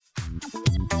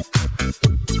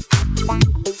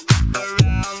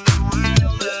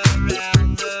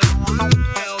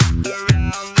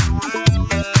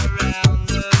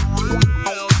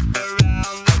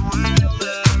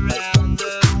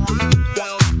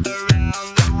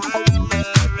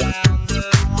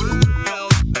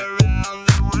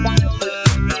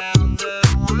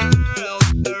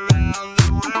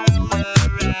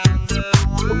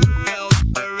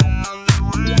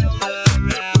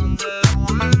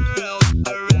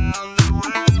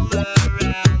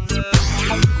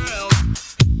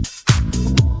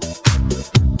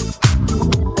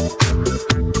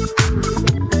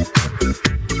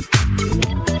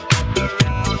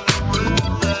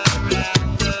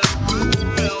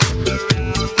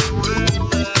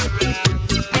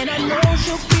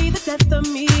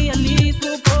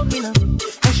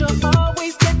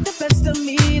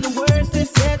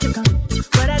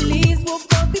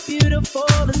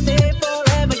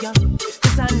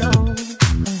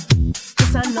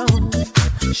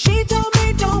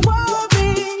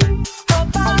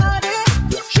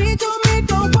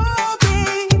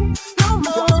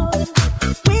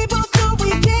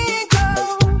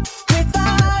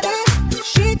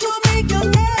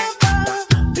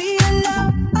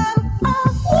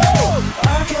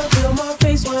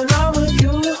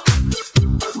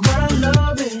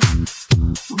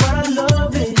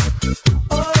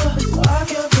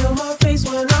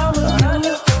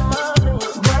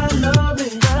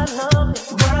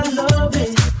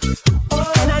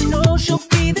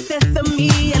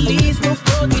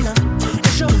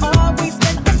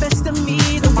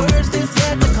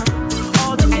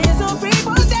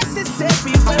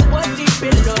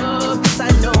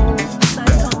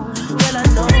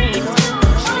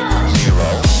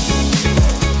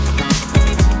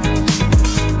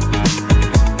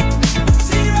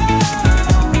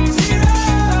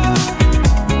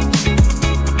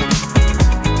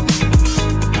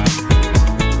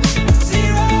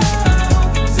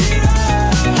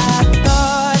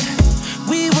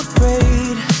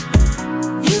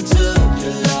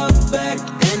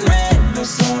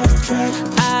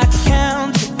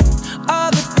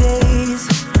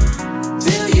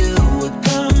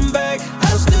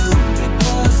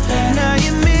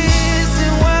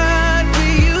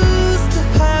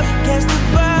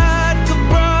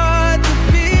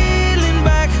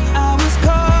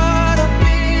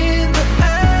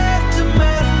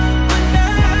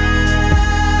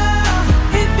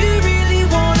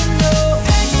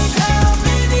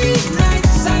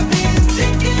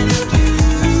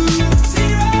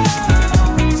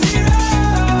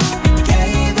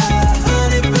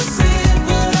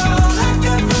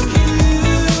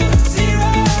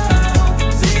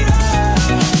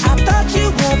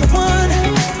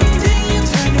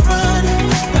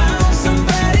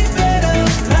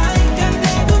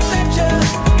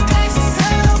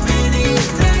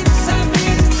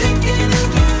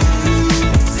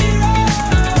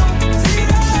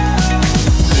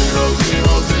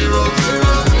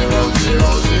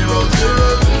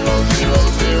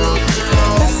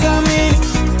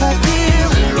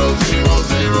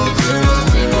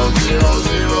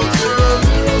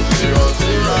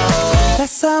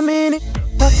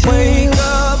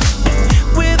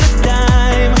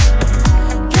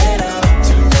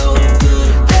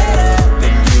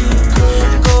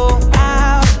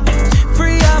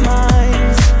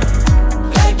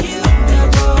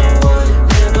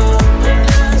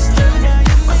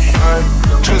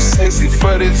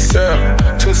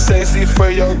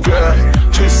your girl.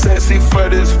 Too sexy for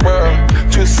this world.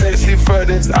 Too sexy for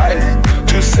this ice.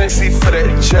 Too sexy for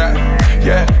that jack.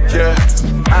 Yeah, yeah.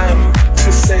 I'm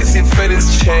too sexy for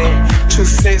this chain. Too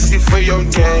sexy for your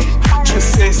game. Too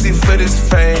sexy for this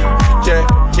fame. Yeah,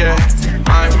 yeah.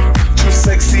 I'm too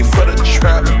sexy for the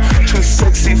trap. Too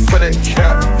sexy for that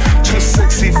cap. Too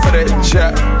sexy for that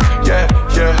jack. Yeah,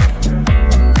 yeah.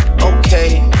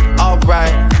 Okay,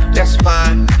 alright, that's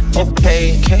fine.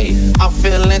 Okay, I'm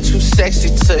feeling too sexy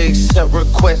to accept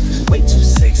requests. Way too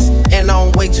sexy. And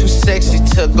I'm way too sexy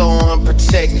to go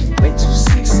unprotected. Way too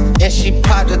sexy. And she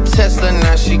popped a Tesla,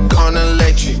 now she gone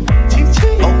electric.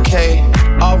 Okay,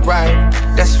 alright,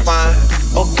 that's fine.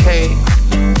 Okay,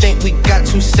 think we got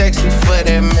too sexy for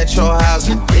that metro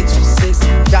housing. Way too sexy.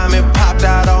 Diamond popped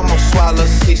out, almost swallowed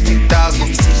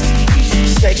 60,000.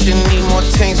 Section need more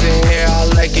things in here, I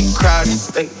like it crowded.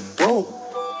 Hey, whoa,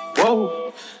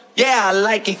 whoa. Yeah, I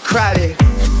like it crowded.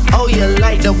 Oh, you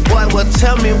like the boy? Well,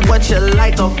 tell me what you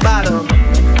like about him.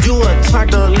 You a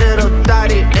turned a little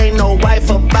thotty, ain't no wife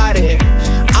about it.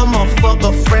 I'ma fuck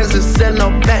her friends and send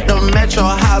her back to metro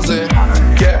housing.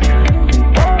 Yeah.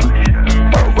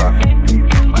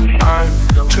 I'm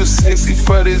too sexy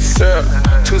for this girl.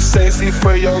 Too sexy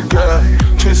for your girl.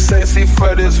 Too sexy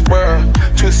for this world.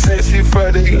 Too sexy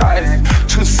for the life.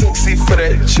 Too sexy for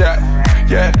that jack.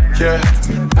 Yeah, yeah.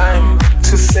 I'm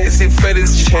too sexy for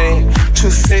this chain. Too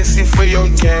sexy for your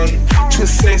game. Too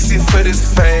sexy for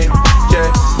this fame.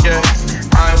 Yeah, yeah.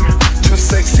 I'm too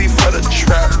sexy for the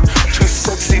trap. Too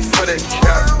sexy for that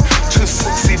cap. Too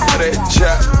sexy for that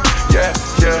jack. Yeah,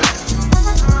 yeah.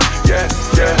 Yeah,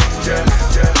 yeah, yeah,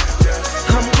 yeah, yeah.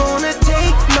 I'm gonna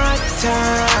take my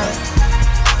time.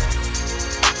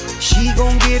 She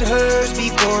gon' get hers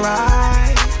before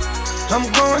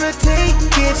I'm gonna take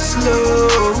it slow.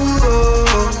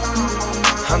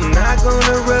 I'm not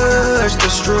gonna rush the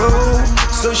stroke,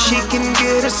 so she can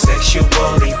get a sexual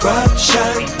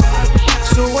eruption.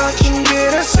 So I can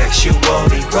get a sexual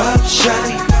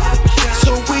eruption.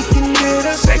 So we can get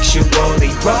a sexual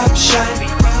eruption.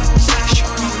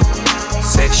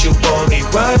 Sexual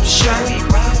eruption.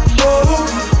 Oh,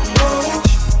 oh.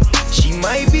 She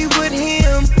might be with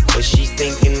him, but she's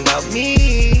thinking about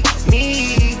me,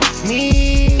 me,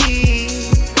 me.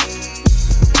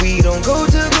 We don't go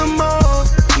to the mall,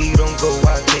 we don't go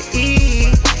out to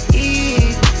eat,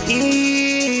 eat,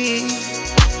 eat.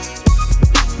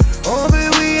 All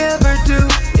that we ever do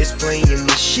is play in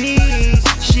the sheets,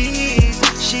 sheets,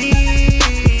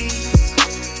 sheets.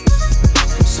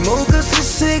 Smoke us a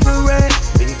cigarette,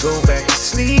 then go back to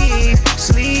sleep,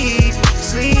 sleep,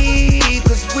 sleep.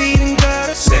 Cause we done got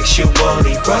a sexual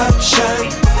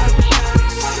eruption.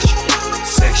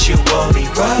 Sexual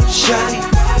eruption.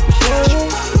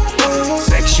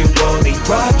 Sexual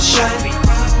eruption.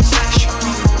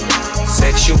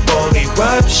 Sexual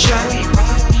eruption.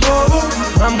 Oh,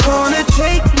 I'm gonna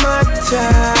take my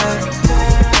time.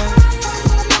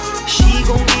 She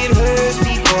gon' get hers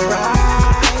before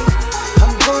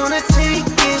I'm gonna take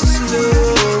it slow.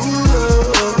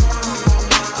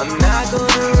 I'm not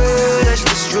gonna rush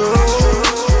the stroke.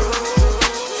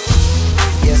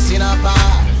 Yeah, seen her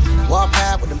by, walk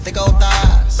past with them thick old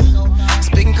thighs.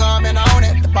 Speaking comment on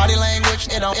it, the body language,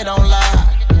 it don't lie.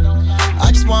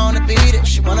 I just wanna beat it,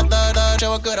 she wanna thug,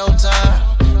 show a good old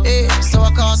time. Yeah, so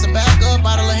I called some back up,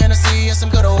 bottle of Hennessy and some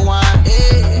good old wine.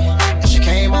 Yeah, and she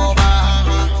came over,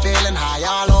 feeling high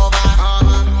all over.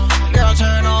 Girl,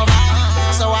 turn over,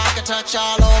 so I could touch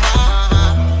all over.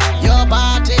 Your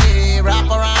body, wrap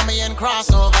around me and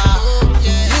cross over.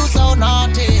 You so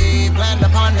naughty, plan to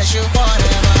punish you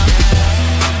forever.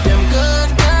 Them good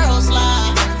girls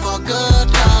lie for good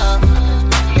love,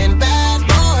 and bad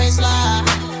boys lie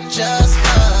just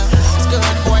cause.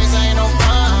 Good boys ain't no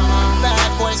fun, bad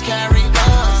boys carry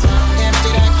guns.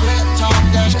 Empty that clip, talk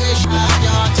that shit like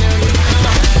y'all till you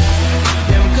come.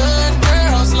 Them good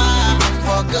girls lie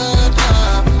for good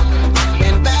love,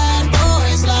 and bad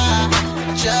boys lie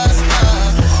just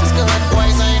cause. Good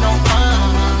boys ain't no fun,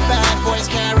 bad boys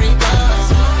carry guns.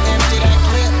 Empty that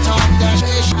clip, talk that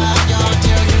shit like y'all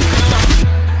till you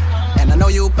come. And I know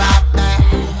you bout that,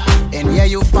 and yeah,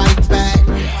 you fight back.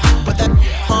 Put that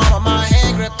palm on my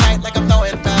hand, grip tight like I'm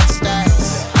throwing fat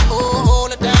stacks. Ooh,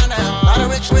 hold it down now. A lot of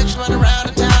rich run around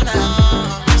the town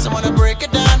now. Someone to break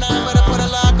it down now, but I put a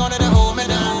lock on it and hold me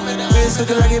down. Wrist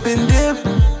looking like it been dipped.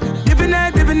 Dipping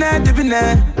that, dipping that, dipping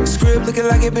that. Script looking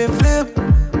like it been flipped.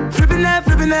 Flipping that,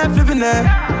 flipping that, flipping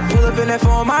that. Pull up in that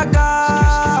for my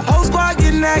God. Whole squad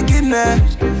getting that, getting that.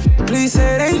 Please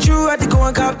say it ain't true. I had to go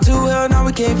and cop 2. Hell no,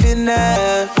 we can't fit in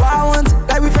that. Wild ones,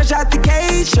 like we fresh out the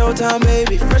cage. Showtime,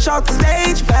 baby, fresh off the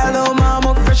stage. Bad little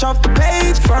mama, fresh off the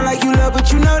page. Front like you love,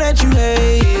 but you know that you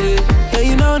hate it. Yeah,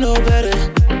 you know no better.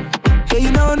 Yeah,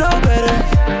 you know no better.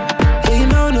 Yeah, you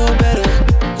know no better.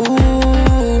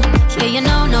 Ooh. Yeah, you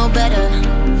know no better.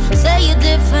 Say you're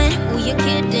different, who you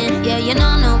kidding? Yeah, you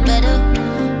know no better.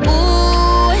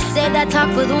 Ooh, say that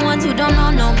talk for the ones who don't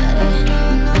know no better.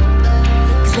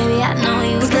 Cause baby, I know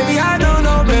you better. Baby, I know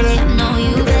no better. Baby, I know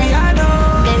you better. Baby, I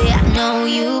know. Baby, I know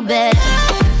you better.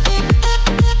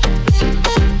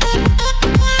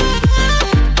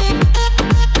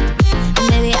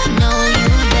 Baby, I know you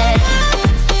better.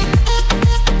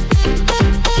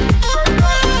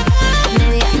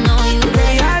 Baby, I know you better.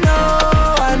 Baby,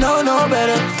 I know no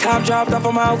better. Top dropped off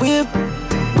on my whip.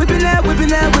 Whipping that, whipping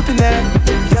that, whipping that.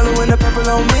 Yellow and the purple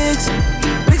on mix.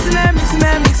 Mixing that, mixing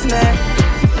that, mixing that.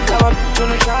 Come up from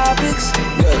the tropics.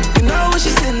 Yeah. You know where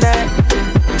she's sitting at.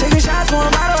 Taking shots from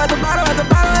a bottle at the bottle at the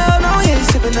bottle. Hell no, he ain't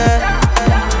sipping that.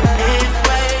 It's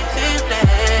way too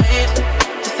late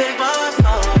to save our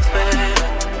souls, baby.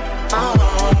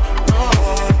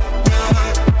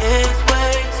 It's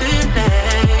way too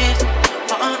late.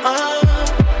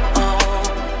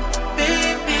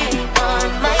 Baby, on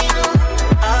my own,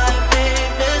 I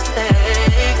made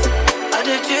mistakes. I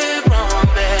did you wrong,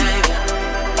 baby.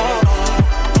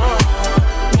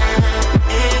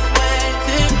 It's way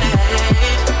too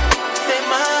late to save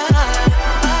my life.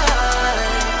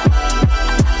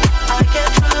 I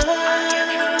can't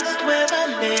trust where I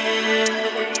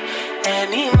live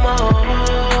anymore.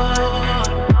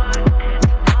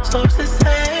 Sources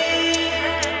say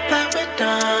that we're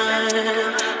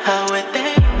done. How would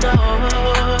they know?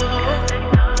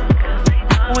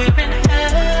 We're in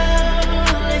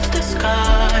hell, it's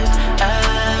disguised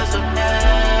as a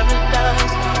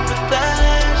paradise with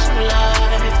flashing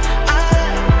lights. I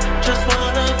just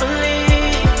wanna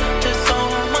believe there's so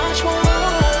much more.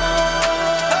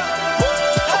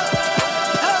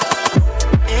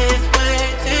 It's way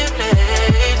too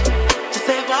late to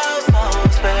save our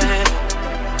souls, babe.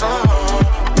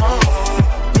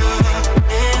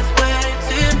 It's way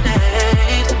too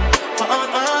late.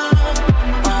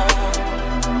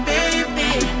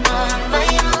 Baby, on my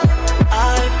own, I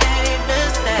made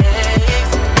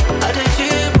mistakes. I did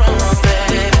you wrong,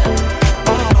 baby.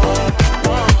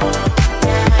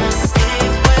 It's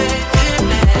way too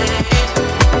late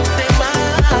to save my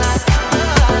life.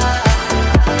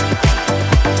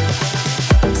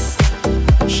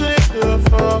 She good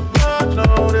for I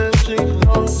know that she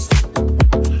knows.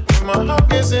 When my heart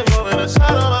gets involved and it's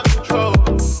out of my control.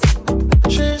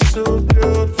 She's too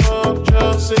beautiful,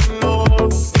 just ignore.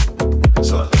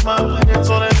 So I put my hands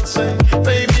on it and say,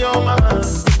 baby, you're mine.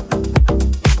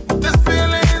 This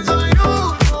feeling's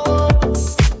unusual.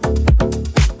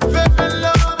 Very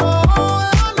love, all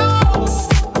I know.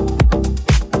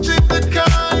 She's the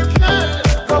kind you can't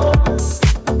go.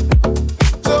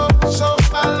 So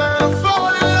I learned to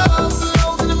fall in love. The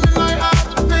lows and the midnight highs,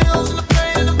 the feels and the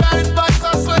pain and the bad advice. I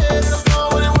swear that I'm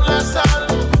going in one last time.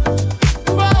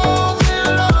 Fall in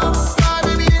love. My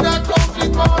baby, you got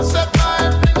conflict, one step by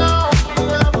everything I hope you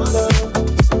never love.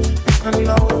 I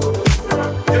know.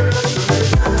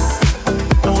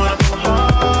 Don't wanna put my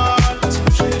heart into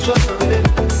shit just a bit.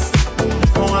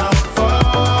 Don't wanna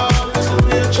fall into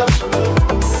it just a little.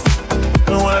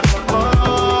 Don't wanna put my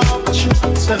heart, but you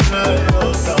pretend that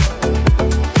you're done.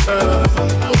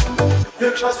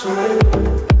 You're just a little.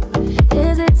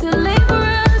 Is it too late for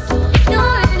us? No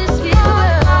way to skip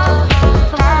it.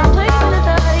 I'm waiting for the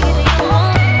get you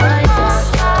on my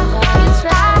time. You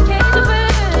try, can't you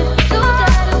breathe? You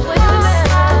gotta wait a minute.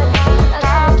 I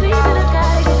gotta believe it, I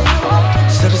gotta get you on.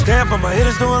 Said I stand for my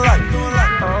hitters doing life.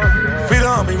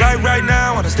 Freedom on me right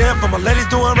now. And I stand for my ladies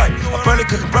doing right. I'm barely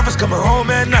cooking breakfast, coming home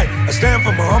at night. I stand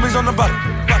for my homies on the bike.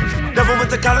 Never went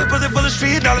to college, but they full of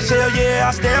street knowledge. Hell yeah,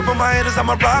 I stand for my haters.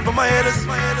 I'ma ride for my haters.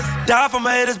 Die for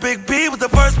my haters. Big B was the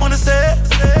first one to say,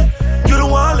 you the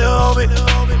one, little homie.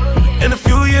 And a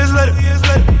few years later,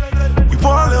 you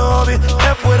want, little homie.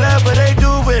 F whatever they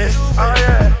doing.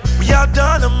 We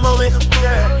outdone the moment.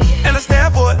 And I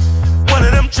stand for it. One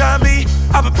of them try me,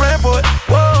 I've been praying for it.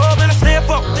 Whoa, man, I stand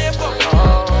for it.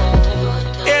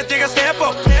 Everything I stand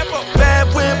for.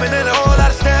 Bad women and a whole lot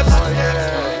of stamps.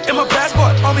 In my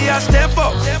passport, homie, I stand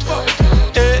for.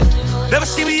 Yeah. Never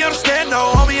see me on the stand,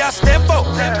 no, homie, I stand for.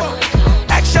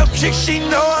 Act up chick, she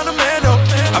know I'm the man, though.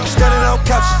 I'm standing on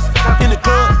couches, in the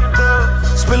club,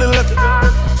 spilling liquor.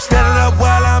 Standing up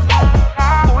while I'm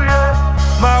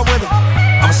my women.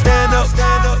 I'ma stand up.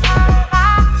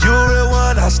 You a real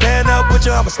one, I stand up with with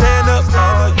you, I'ma stand up.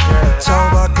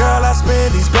 Talk about girl, I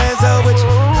spend these bands up with you.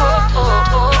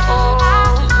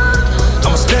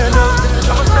 I'ma stand up.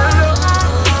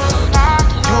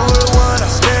 You were the one, I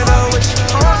stand up with you.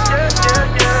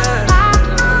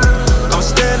 I'ma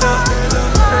stand up.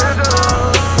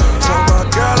 Talk about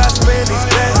girl, I spend these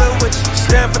bands up with you.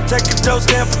 Stand for taking dough,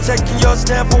 stand for taking yours,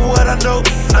 stand for what I know.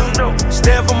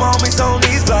 Stand for my homies on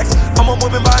these blocks. I'm a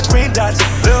woman by green dots.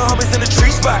 Little homies in the tree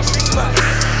spot.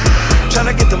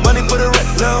 Tryna get the money for the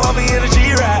rent. Little homie in the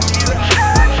G-Ride.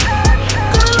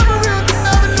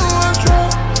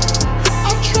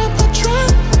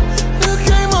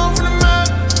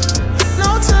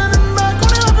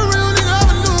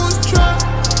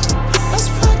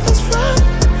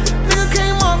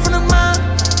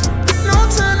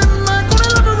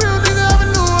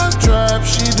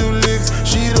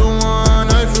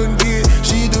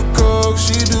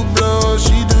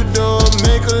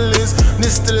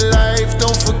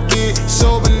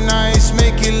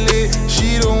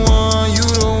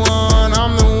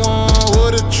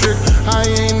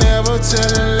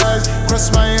 Telling lies,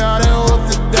 cross my heart and hope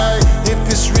to die. If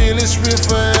it's real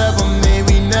forever.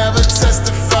 Maybe never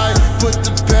testify. Put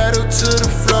the pedal to the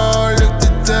floor, look the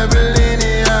devil in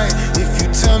the eye. If you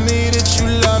tell me that you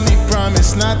love me,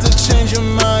 promise not to change your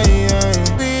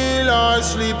mind. We are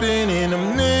sleeping in the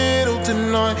middle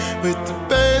tonight with the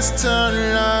bass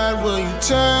turn light. Will you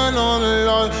turn on the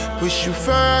light? Wish you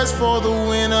fast for the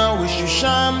winner. Wish you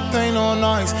champagne on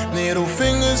ice. Middle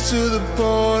fingers to the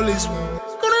police.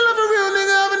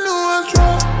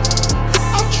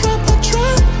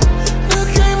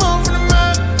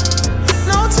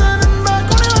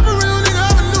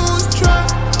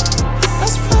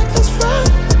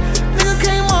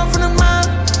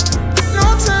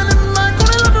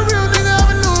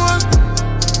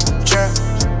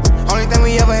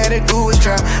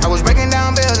 I was breaking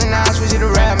down bills and now I switch it to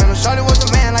rap. Man, Shorty was a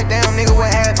man, like damn nigga, what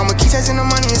happened? I'ma keep chasing the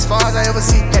money as far as I ever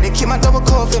see. Had to keep my double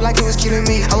coat, feel like it was killing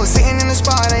me. I was sitting in the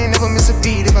spot, I ain't never miss a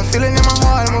beat. If I feel it in my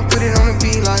heart, I'ma put it on the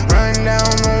beat. Like run down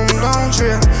on them, don't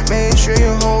trip. Make sure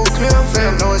your whole clear,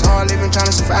 fam. Know it's hard living, trying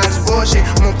to survive this bullshit.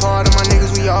 I'm a part of my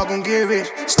niggas, we all gon' get rich.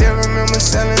 Still remember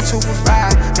selling 2 for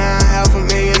 $5. Now I have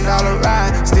 $1,000,000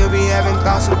 ride. Still be having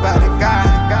thoughts about a guy.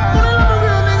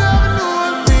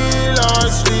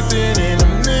 Sleeping in the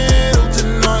middle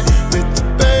tonight with the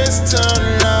bass turn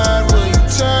light. Will you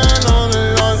turn on the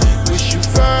lights? Wish you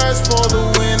fast for the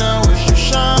winner. Wish you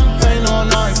champagne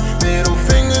on ice. Middle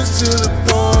fingers to the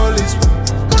police.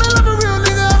 Gonna love a real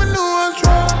nigga, have a new one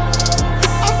try.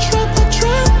 I trap.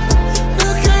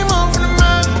 Nigga came off in the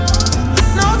map.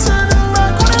 No turning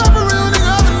back. Gonna love a real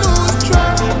nigga, have a new one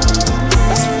try.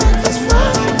 That's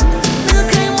fact. Nigga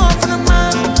came off in the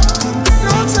map.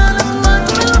 No turning back.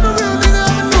 Gonna love a real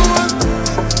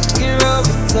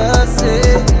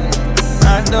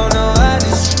I don't know why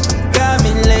this got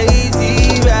me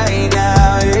lazy right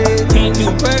now, yeah. Can't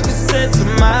do Percocet to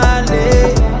my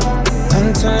leg.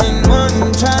 I'm turning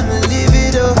one, trying to live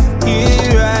it up.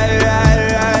 Yeah,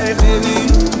 right, baby.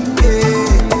 Yeah,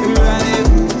 right,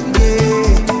 yeah.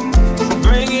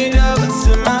 Bring it over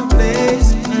to my place.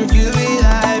 You be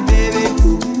like, baby,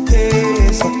 who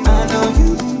cares? I know you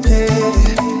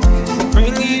pay.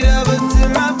 Bring it over to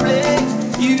my place.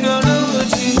 You don't know what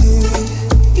you do.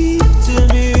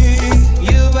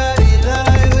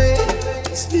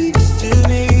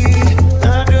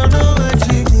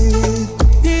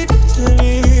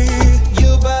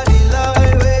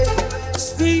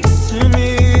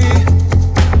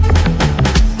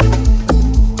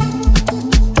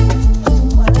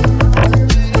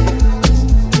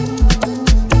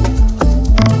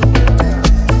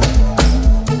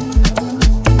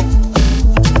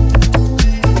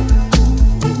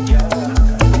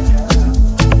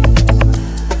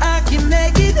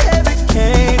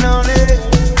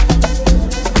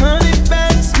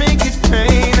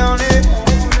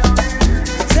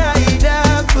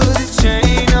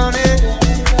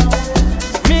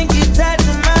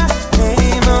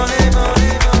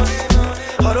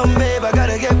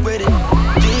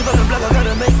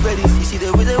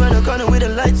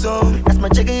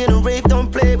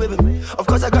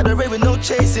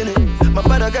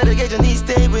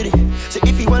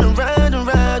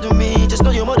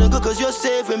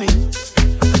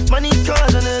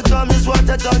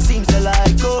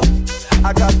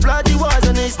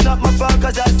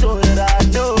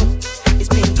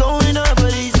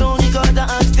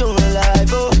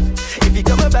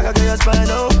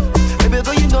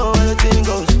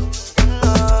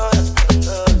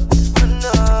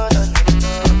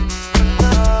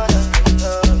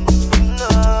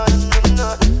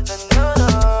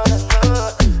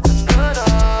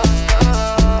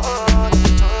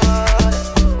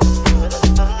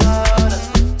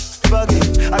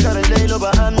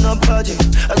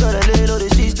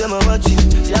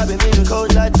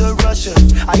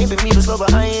 flow,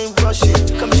 but I ain't rushing.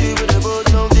 Come chill with the bros,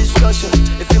 no discussion.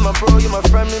 If you're my bro, you're my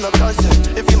friend, you're my cousin.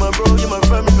 If you're my bro, you're my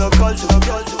friend, you're my culture.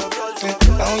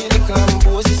 Now you look at me,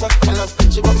 boss, it's up, my love.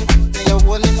 She got me, then you're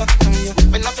rolling up.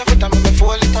 When up every time, I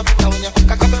fall it up. Now when you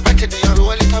cock up your back, then you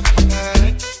roll it up.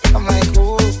 I'm like,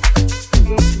 ooh,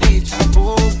 deja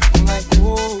vu. I'm like,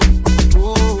 ooh,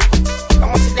 I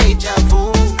want to deja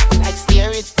vu. Like,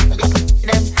 steer it, look at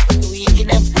them, we hit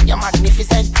them. You're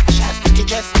magnificent, shot pretty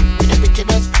dress, with a pretty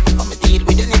dress. Come and deal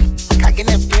with the nip, cocking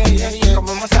them, yeah. Come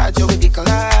and massage you with the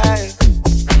collide.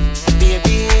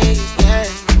 Baby, yeah,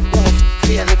 don't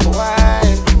feel like a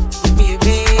while.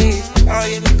 Baby, oh,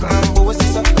 you look on, but what's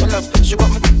this up? Pull up, she got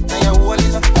me, now you're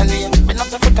holding up. I lay you, bend up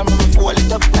the foot, I'm gonna fold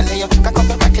it up. I lay you, cock up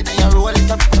your back, then you roll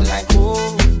it up. I'm like,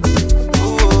 ooh,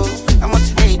 I want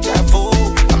to deja vu.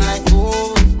 I'm like,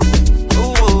 ooh,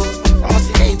 I want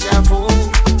to deja vu.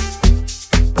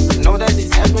 I know that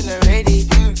it's happened already,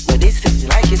 but this feels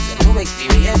like it's a new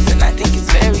experience, and I think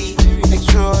it's very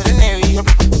extraordinary.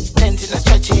 Tenting and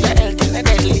stretching, your health and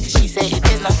deadly. She say it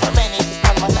is not for many.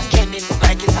 I'm not trending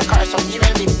like it's a car, so you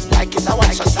ready. Like it's a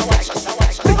watch,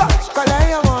 Color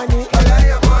your money,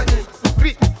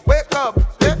 wake up,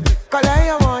 yeah. Color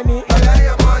your money,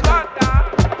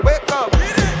 wake up.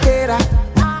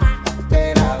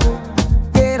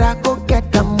 Tera, go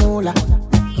get the moolah.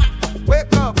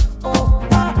 Wake up,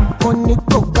 money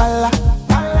go kala.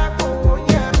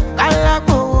 Kala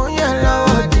go yellow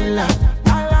dilla.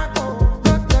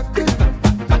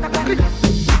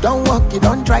 Don't walk, you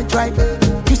don't try.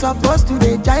 You supposed to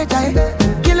be jai.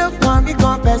 Kilo come, you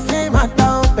come, person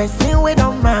matter, person we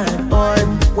don't mind. But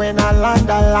when I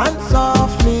land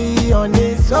softly on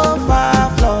the sofa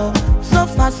floor. So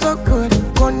far so good,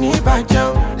 koni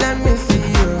bajo. Let me see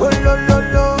you, oh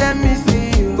lo, let me see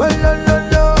you, oh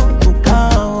lo,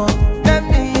 bukao. Let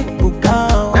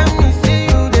me see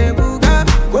you, de buka,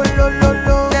 oh lo,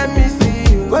 let me see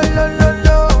you, oh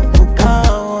lo,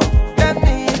 bukao. Let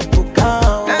me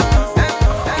bukao.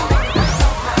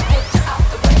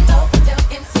 Tell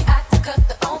MC I to cut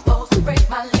the phone poles, break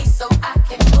my lease so I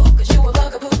can move. 'Cause you a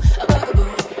bugaboo.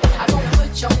 I wanna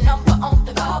put your number on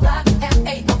the call block.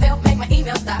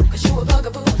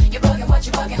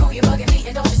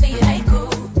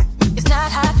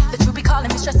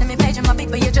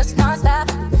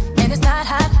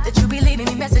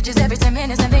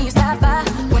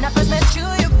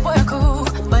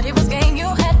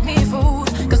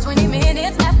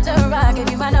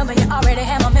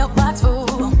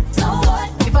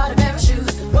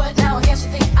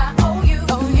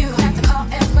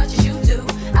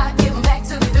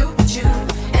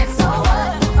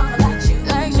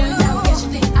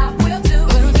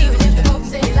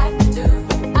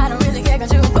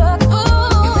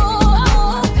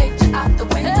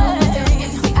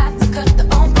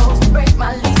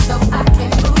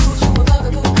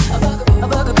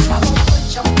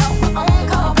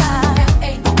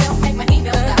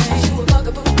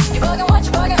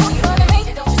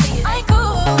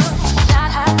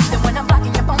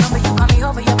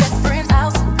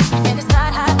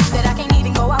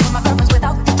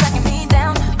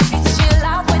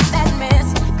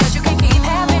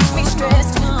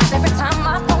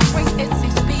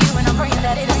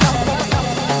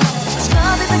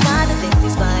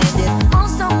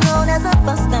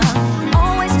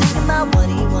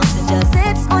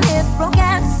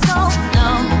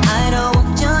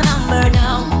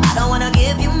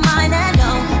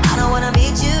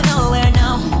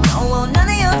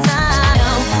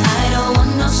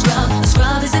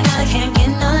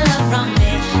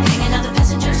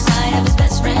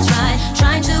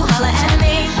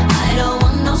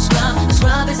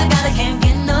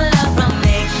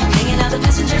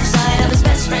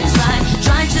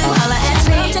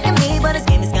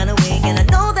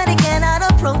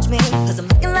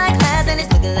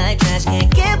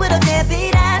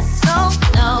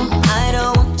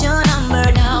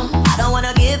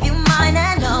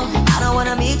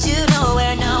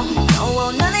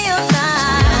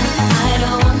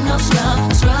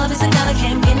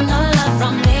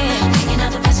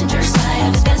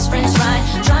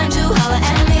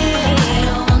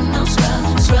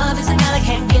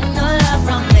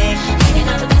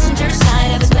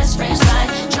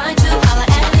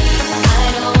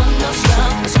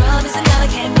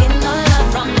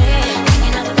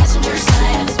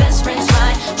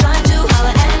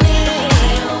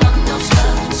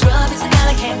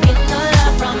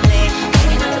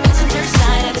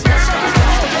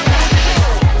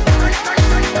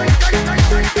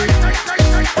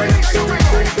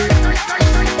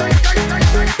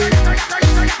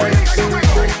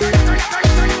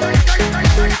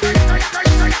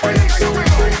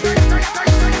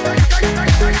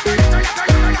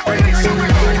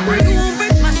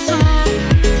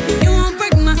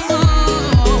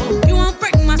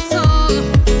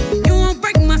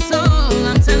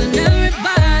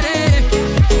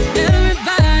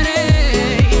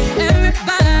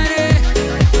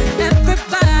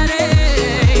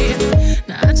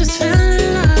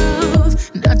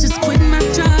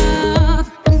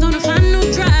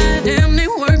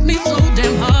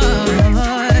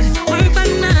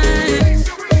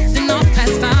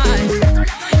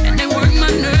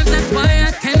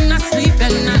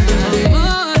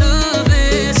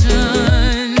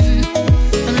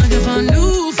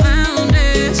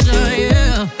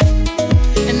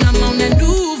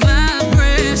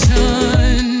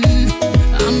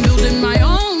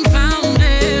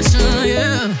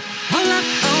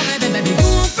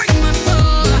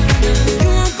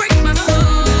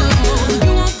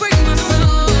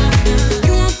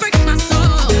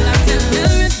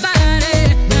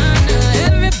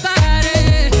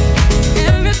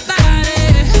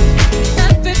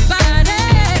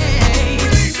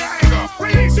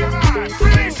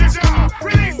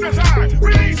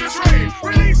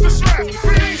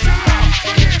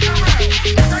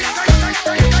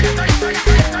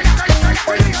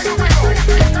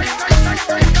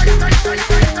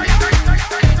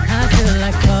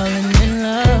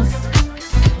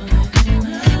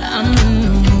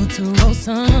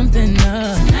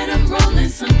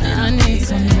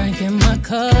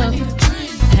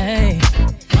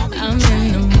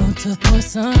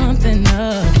 something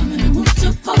up.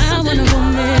 I wanna go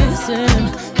missing.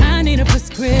 I need a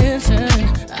prescription.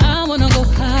 I wanna go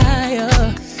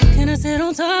higher. Can I sit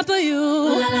on top of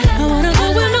you? I wanna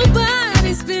go where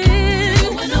nobody's been.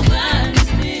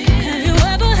 Have you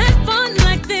ever had fun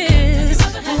like this?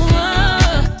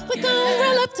 We gon'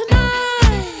 roll up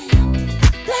tonight.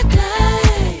 Black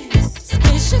lights,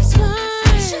 spaceships fly.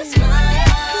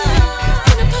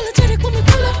 Unapologetic when we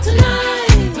pull up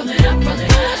tonight. Roll it up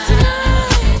tonight.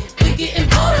 We getting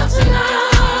pulled up tonight.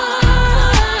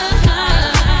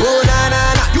 Oh na na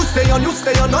na, you stay on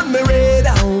me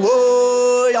radar.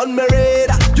 Oh, on me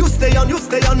radar. You stay on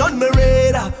me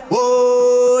radar.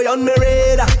 Oh, on me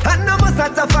radar. And I must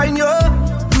have to find you.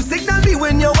 You signal me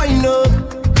when you wind up.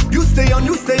 You stay on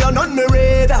me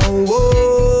radar.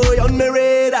 Oh, on me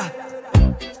radar.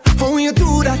 How you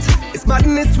do that? It's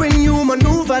madness when you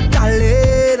maneuver,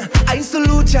 darling. I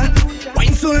salute ya.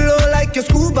 Wine so low like your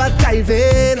scuba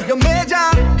diving. You're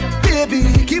major, baby.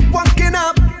 Keep walking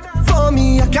up. For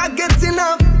me, I can't get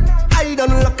enough. I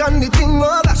don't look on the thing,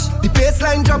 oh gosh. The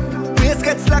baseline drop, bass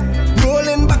gets slack.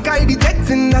 Rolling back, I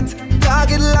detecting that.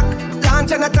 Target lock,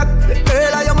 launch and attack.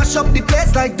 Girl, I mash up the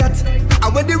place like that.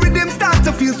 And when the rhythm start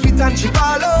to feel sweet and she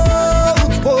fall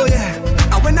out, oh yeah.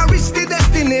 And when I reach the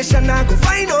destination, I go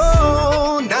find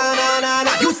out. Na na na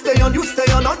na. You stay on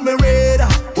me radar.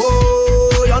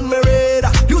 Oh, on me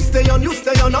radar. You stay on me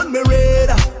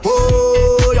radar.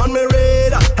 Oh, on me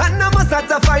radar. And I must have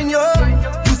to find you.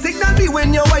 You signal me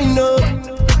when you wind up.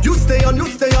 You stay on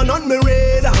me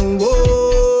radar.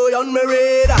 Oh, on me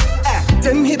radar.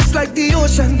 Them hips like the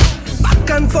ocean. Back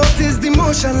and forth is the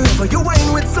motion. For you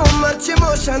wine with so much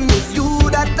emotion. It's you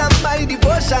that have my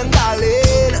devotion,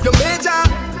 darling. You major,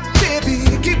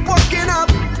 baby, keep walking up.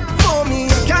 For me,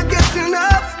 I can't get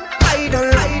enough. I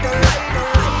don't.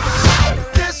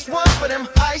 This one for them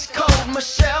ice cold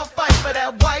Michelle fight for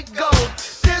that white gold.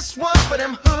 This one for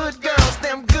them hood girls,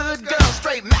 them good girls,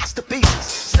 straight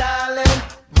masterpieces. Stylin',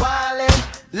 wildin',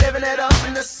 living it up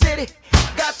in the city.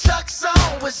 Got Chuck's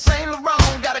on with Saint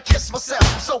Laurent. Gotta kiss myself,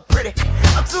 I'm so pretty.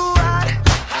 I'm too hot.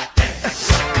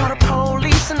 Call the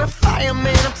police and the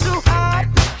fireman. I'm too hot.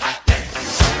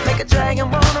 Make a dragon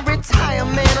wanna retire,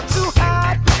 man. I'm too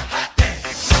hot.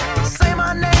 Say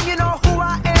my name, you know who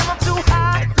I am. I'm too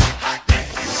hot.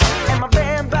 And my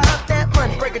band bout that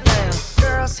money. Break it down.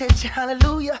 Girls hit you,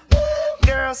 hallelujah.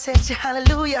 Girls hit you,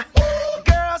 hallelujah.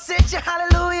 Girls hit you,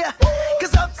 hallelujah.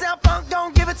 Cause Uptown Funk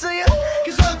don't give it to you.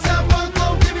 Cause Uptown Funk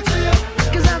don't give it to you.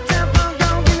 Cause Uptown Funk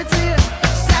don't give it to you.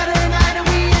 Saturday night and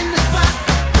we in the spot.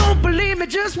 Don't believe me,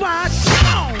 just watch. Come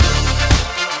on.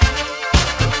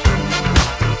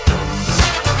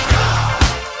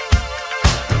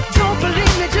 Don't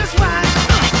believe me, just watch.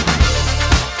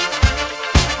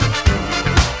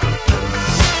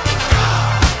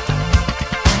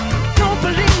 Don't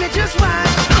believe me, just watch.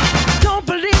 Don't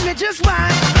believe me, just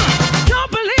watch.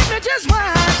 Don't believe me, just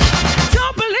watch.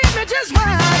 Don't believe me, just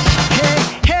watch.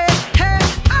 Hey,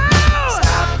 oh!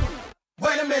 Stop.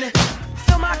 Wait a minute.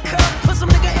 Fill my cup, put some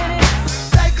nigga in it.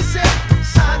 Take a sip,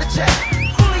 sign the check.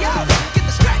 Julio, get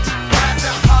the scratch. Ride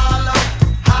to Harlem,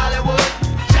 Hollywood,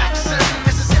 Jackson,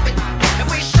 Mississippi. If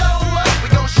we show up, we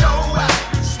gon' show out.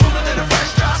 Smoother than a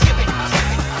fresh drop. Skip it.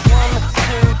 1,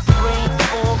 2, 3,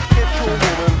 4, get your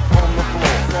woman on the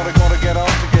floor. Gotta get up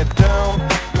to get down.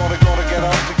 Gotta get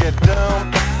up to get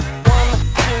down. 1,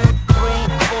 2, 3,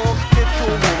 4, get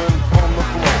your woman on the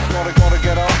floor. Gotta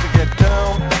get up to get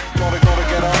down. Gotta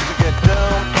get up to get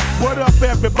down. What up,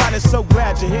 everybody? So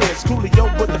glad you're here. It's Coolio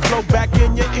with the flow back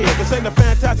in your ear. This ain't a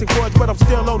Fantastic Voyage, but I'm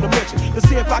still on the mission to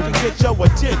see if I can get your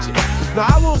attention. Now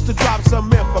I want to drop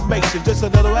some information, just a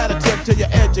little additive to your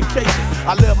education.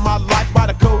 I live my life by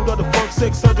the code of the funk,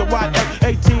 600 watt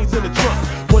F18s in the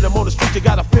trunk. When I'm on the street, you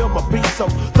gotta feel my beat, so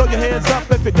throw your hands up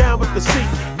if you're down with the seat.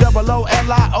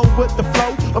 OOLIO with the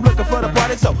flow. I'm looking for the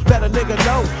party, so let a nigga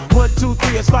know. 1, 2,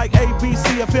 3, it's like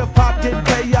ABC. If hip hop didn't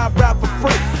pay, I rap for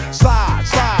free. Slide,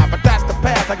 but that's the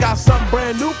path. I got something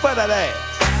brand new for that ass.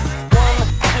 1,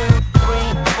 2,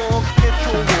 3, 4, get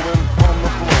your woman on the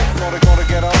floor. Gotta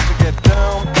get up to get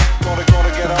down. Gotta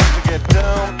get up to get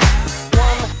down.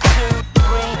 1, 2,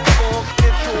 3, 4,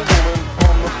 get your woman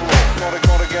on the floor. Gotta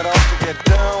get up to get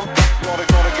down. Gotta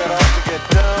get up to get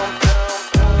down.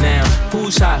 Now,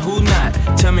 who's hot, who not?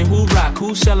 Tell me who rock,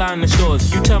 who sell out in the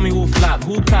stores. You tell me who flop,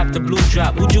 who cop the blue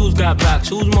drop, who jewels got blocks,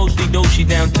 who's mostly doshi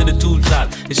down to the tube top.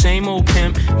 The same old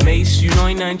pimp, Mace, you know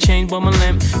ain't nothing changed but my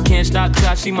limp. Can't stop till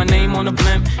I see my name on the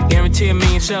blimp. Guarantee a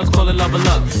million sales, call it level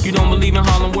up. You don't believe in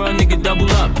Harlem World, nigga, double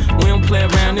up. We don't play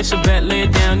around, it's a bet, lay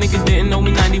it down. Niggas didn't know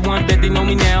me 91, bet they know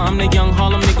me now. I'm the young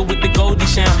Harlem nigga with the Goldie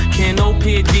sound. Can't no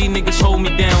PD, niggas hold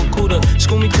me down. Cooler,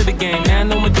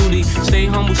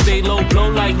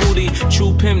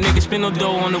 pimp, nigga, spend no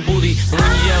dough on the booty. And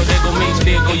when you yell, there go Mace,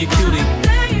 there go your cutie.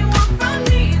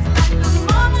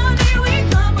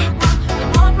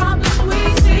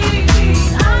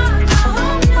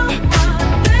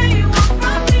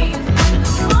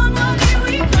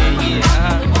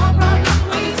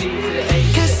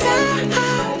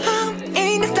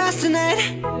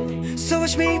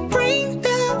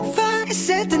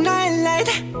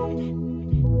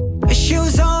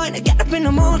 In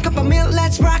the morning, cup of milk,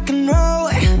 let's rock and roll.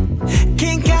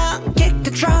 Kink out, kick the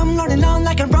drum, rolling on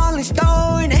like a rolling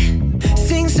stone.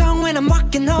 Sing song when I'm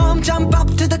walking home, jump up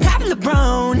to the top of the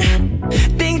brown.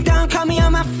 Ding dong, call me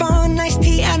on my phone, nice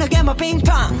tea and I'll get my ping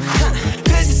pong.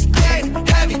 This is getting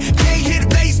heavy, can't hear the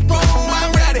bass, boom,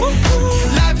 I'm ready.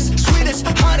 Life is sweet as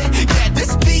honey, yeah,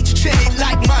 this beach shade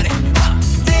like money.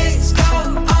 This go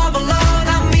all alone,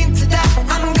 I'm into that,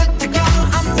 I'm good to go,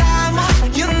 I'm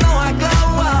diamond, you know I glow.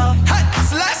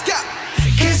 Let's go.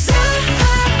 'Cause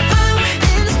I'm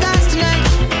in the stars tonight.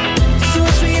 So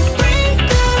watch me bring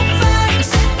the fire,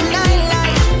 set the night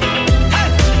light. Hey,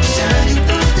 shining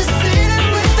through the city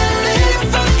with a little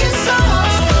fucking soul.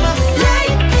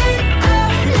 Light it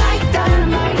up like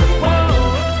dynamite.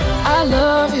 I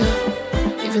love you,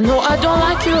 even though I don't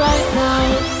like you right now.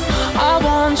 I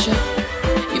want you,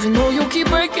 even though you keep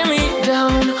breaking me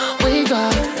down. We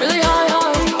got really high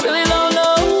highs, really low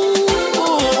lows,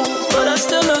 but I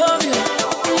still love you,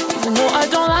 even though I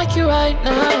don't like you right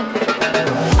now.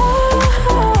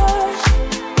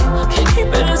 I can't keep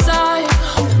it inside,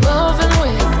 with love and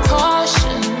with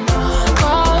caution,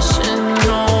 caution.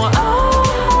 No,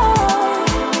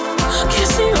 I can't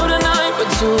see you tonight, but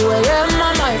 2 a.m.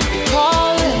 I might be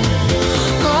calling,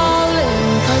 calling,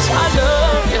 'cause I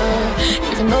love you,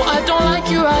 even though I don't like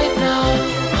you right now.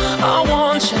 I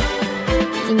want you,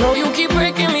 even though you keep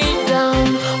breaking me down.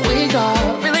 We got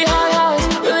really high highs,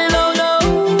 really low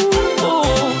lows,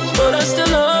 but I still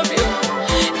love you,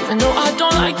 even though I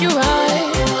don't like you right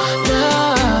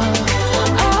now.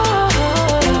 I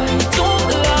don't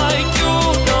like you,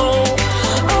 no.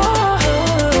 I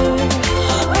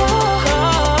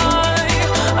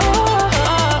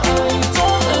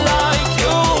don't like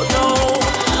you, no.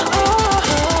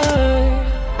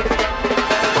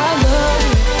 I love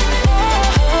you.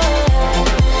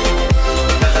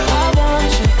 I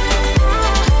want you. I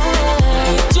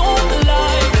don't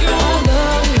like you. I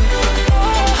love you.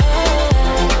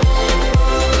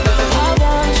 I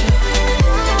want you.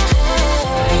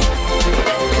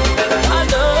 I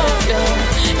love you,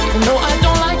 even though I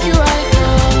don't like you right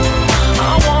now.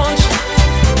 I want you,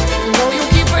 even though you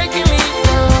keep breaking me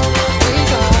down. We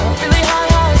got really high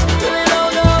highs, really low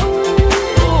lows,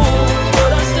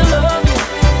 but I still love you,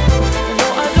 even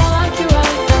though I don't like you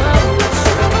right now.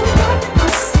 I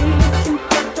see you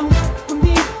don't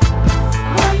believe.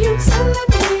 Are you telling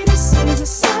me this is a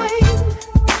sign?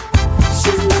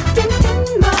 She's looking in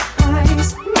my eyes,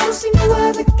 mostly no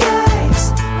other guys.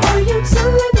 Are you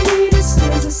telling me this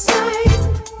is a sign?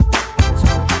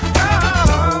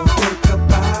 Don't think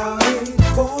about it,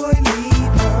 boy,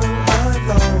 leave her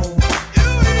alone.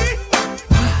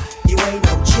 You ain't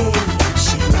no king,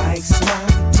 she likes my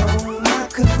tone, my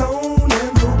cologne,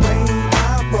 and the way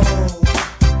I roll.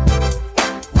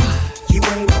 You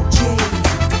ain't no king.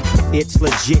 It's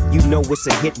legit, you know it's a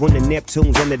hit when the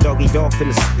Neptunes and the doggy dog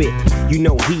finna spit. You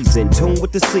know he's in tune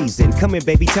with the season. Come here,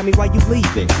 baby, tell me why you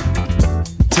leaving.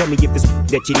 Tell me if it's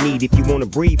that you need, if you wanna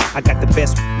breathe. I got the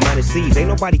best minus C's. Ain't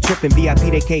nobody tripping, VIP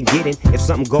they can't get in. If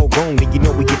something go wrong, then you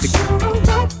know we get to Sure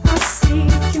what I see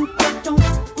you don't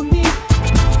believe.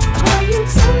 Are you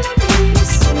telling me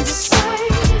this is a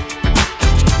sign?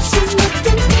 She's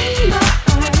looking in my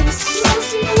eyes,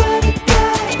 mostly no other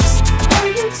guys. Are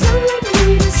you telling me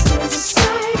this is a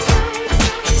sign?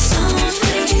 It's all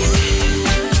for you.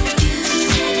 You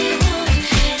really want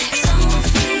it. It's all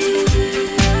for you.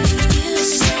 You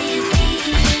say you need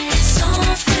it. It's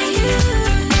all for you.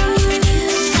 You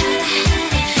gotta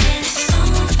have it. It's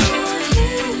all for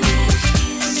you.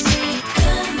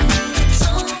 It's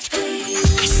all for you.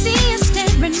 I see you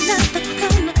staring at the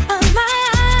corner of my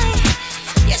eye.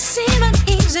 You seem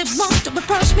uneasy, want to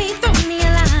approach me, throw me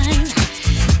a line.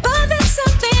 But there's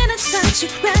something inside you,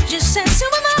 grab your sense, who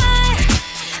am I?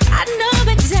 I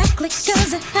know exactly,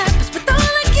 'cause it happens with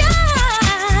all the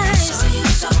guys. Show you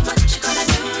so much you gotta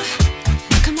do.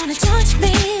 Come on and touch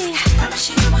me. Promise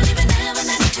you won't even have an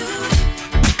attitude.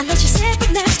 I let you sit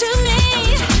right next to me.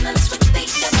 That's what they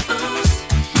never lose.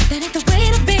 That ain't the way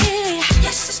to be.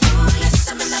 Yes, it's cool, yes,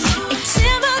 I'm in the mood. It's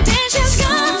invitations,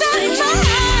 come back.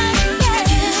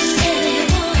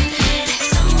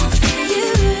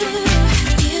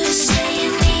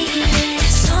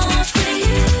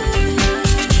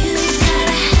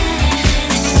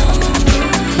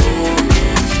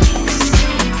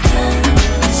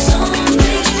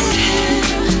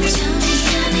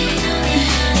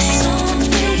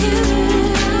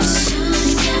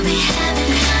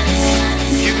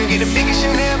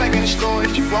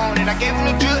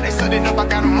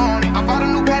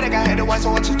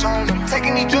 a two-toner.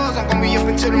 Taking these drugs, I'm gonna be up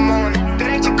until the morning. That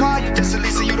ain't your car, you just a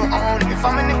Lisa, you don't own it. If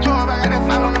I'm in the club, I gotta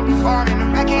find on the performing. The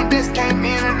back end desk came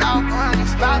in and out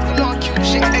honest. Live for little cute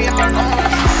shit, they all on it.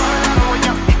 I know when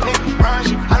young niggas run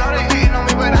shit. I know they hating on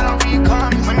me, but I don't read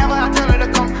comments. Whenever I tell her to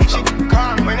come, she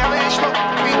come. Whenever they smoke,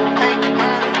 we ain't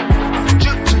running.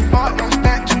 Just too far, don't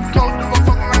stand too close. Do a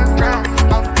fuck around the ground.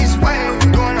 Out this way,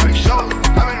 doing all these shows.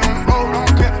 I've been on the road,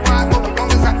 don't care why I go, as long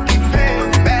as I get paid.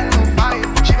 Bad little fire,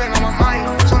 she been on my mind.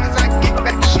 As soon as I get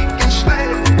back, she get slayed.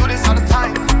 Do this all the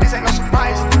time, this ain't no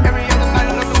surprise. Every other night,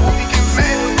 another movie get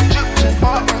made. Just too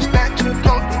far, don't stand too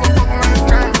close. Do a fuck around the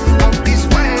ground. Out this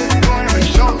way, doing all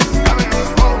these shows. I've been on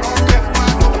the road, don't care why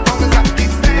I go, as long as I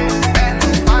get paid. Bad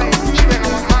little fire, she been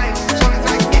on my mind. As soon as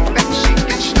I get back, she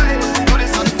get slayed. Do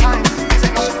this all the time, this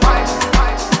ain't no surprise.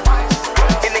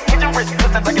 In the kitchen, rich,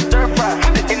 puts up like a stir fry.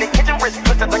 In the kitchen, rich,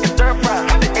 puts up like a stir fry.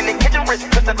 In the kitchen, rich,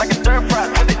 puts up like a stir fry.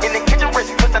 In the kitchen, rich,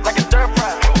 puts up like a stir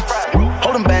fry.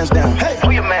 Hold them bands down. Hey,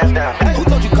 pull your mask down. Hey, who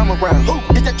told you come around? Who?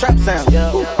 It's that trap sound.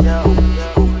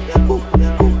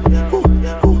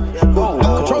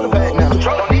 Control the bag now.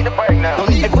 Don't need the break now. Don't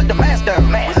need. Hey, put the mask down.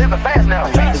 We living fast now.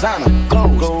 Designer,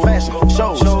 clothes, fashion,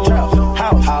 shows, trap,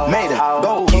 house, made it,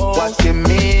 go. Keep watching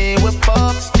me whip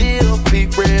up, still be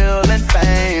real and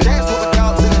fame. Dance with the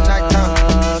dogs in the nighttime.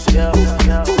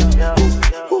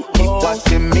 Keep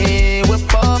watching me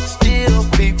whip up, still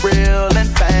be real and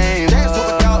fame. Dance with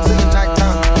the dogs in the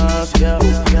nighttime.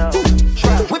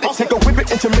 Whip it, take a whip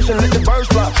it, intermission, let the birds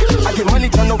fly. I get money,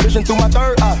 turn no vision through my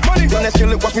third eye. Run that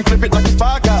skillet, watch me flip it like it's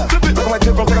Five Guys. Look at my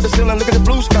tip, take out the ceiling, look at the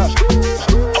blue sky.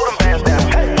 Hold them bands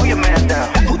down. Pull your mask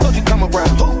down. Who told you come around?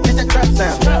 Who? It's that trap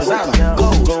sound. Designer,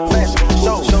 clothes, fashion,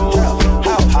 shows, trap,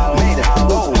 house, made it,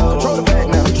 go. Control the bag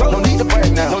now. Don't need the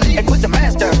brag now. Hey, put the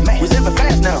mask down. We living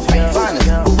fast now.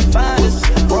 Finest,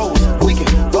 rose, we can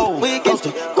go.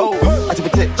 Coaster, go. I took a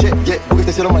tip, check, yeah. Book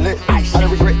this shit on my lip. I don't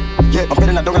regret, yeah. I'm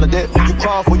betting I don't got a debt. You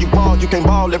crawl for you ball, you can't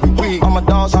ball every week. All my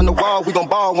dogs on the wall, we gon'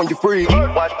 ball when you free.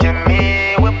 Watching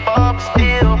me whip up,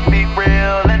 still be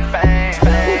real and fame.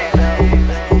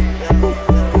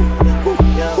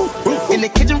 In the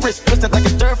kitchen, wrist twisted like a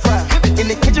stir fry. In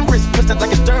the kitchen, wrist twisted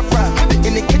like a stir fry.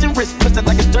 In the kitchen, wrist twisted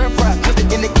like a stir fry.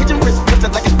 In the kitchen, wrist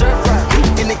twisted like a stir fry.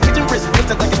 In the kitchen, wrist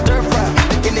twisted like a stir fry.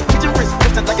 In the kitchen, wrist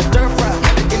twisted like a stir fry.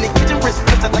 In the kitchen, wrist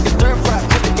twisted like a stir fry.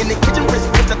 In the kitchen, wrist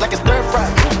twisted like a stir fry.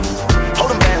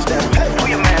 Hold them bands down. Hey, pull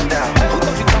your mask down. Who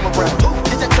thought you come around? Who?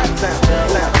 It's that trap sound.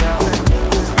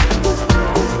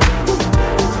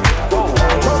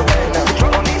 Control the bag now.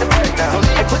 Don't need the break now.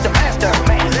 Hey, put the mask down.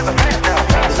 We living fast now.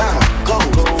 Designer,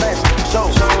 clothes, fashion,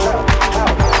 shows,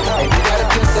 Hey, we got a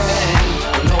good thing.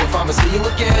 Don't know if I'ma see you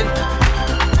again,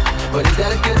 but is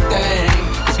that a good thing?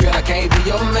 'Cause girl, I can't be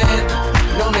your man.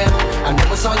 No man, I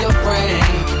know it's on your brain.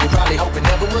 You probably hope it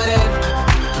never would end.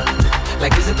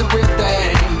 Like, is it the real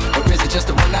thing, or is it just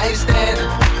a one night stand?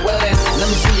 Well then, let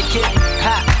me see you kick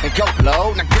high and go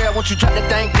low. Now girl, won't you drop that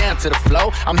thing down to the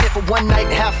flow? I'm here for one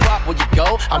night, how far will you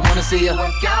go? I wanna see you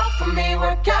work out for me,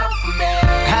 work out for me.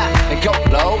 High and go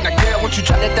low. Now girl, won't you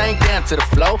drop that thing down to the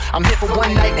flow? I'm here for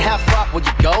one night, how far will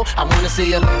you go? I wanna see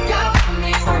you work out for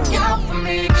me, work out for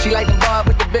me. She like the bar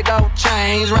with the big old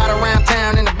chains, ride around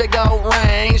town in the big old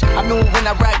range. I knew when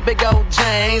I rock big old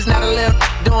chains, not a little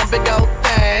doing big old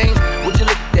things. Would you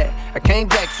look at that? I came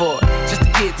back for it, just to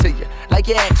get to you, like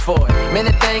you asked for it. Man,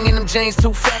 that thing in them jeans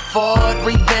too fat for it.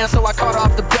 Rebound, so I caught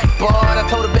off the backboard. I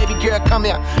told her, baby girl, come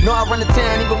here. No, I run the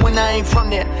town even when I ain't from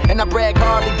there. And I brag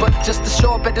hardly, but just to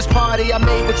show up at this party I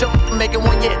made with your making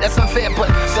one yet. That's unfair, but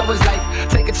so is life.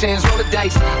 Take a chance, roll the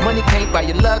dice. Money can't buy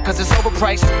your love, 'cause it's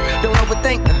overpriced. Don't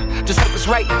overthink, just hope it's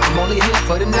right. I'm only here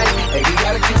for the night. Hey, we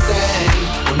got a good thing.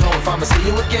 Don't know if I'ma see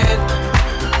you again,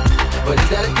 but is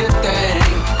that a good thing?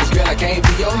 'Cause girl, I can't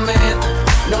be your man.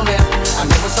 No man, I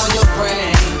know it's on your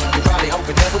brain. You probably hope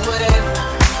it never would end.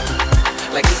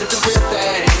 Like, is it the real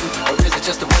thing, or is it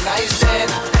just a one night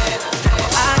stand?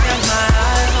 I got my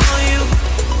eyes on you.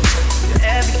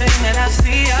 Everything that I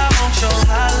see, I want your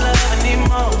high love and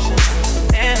emotion.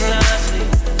 Endlessly,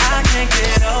 I can't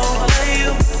get over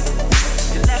you.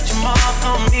 You left your mark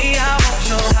on me. I want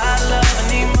your high love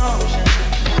and emotion.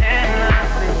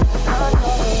 Endlessly.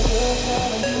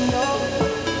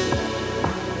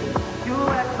 You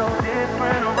act so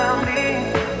different around me.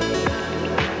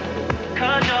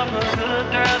 'Cause you're a good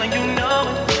girl and you know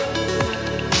it.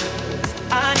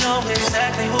 I know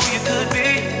exactly who you could be.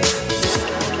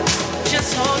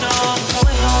 Just hold on,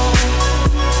 going home.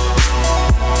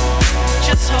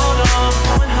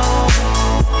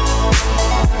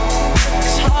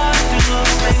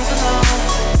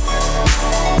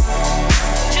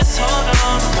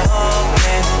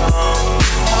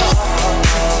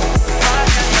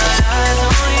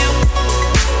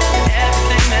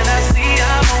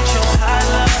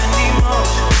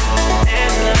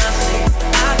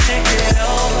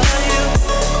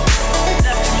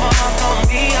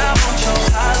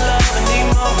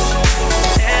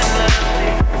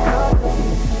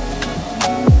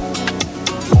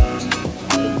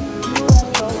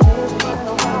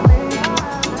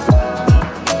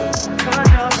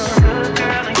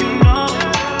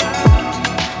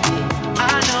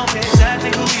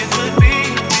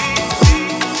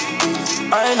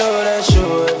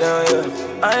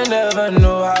 never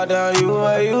know how down you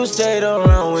were, you stayed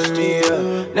around with me,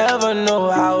 yeah. Never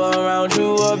know how around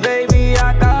you were, baby,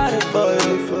 I got it for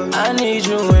you. I need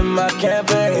you in my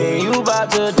campaign. You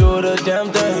bout to do the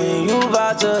damn thing. You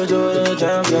bout to do the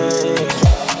damn thing.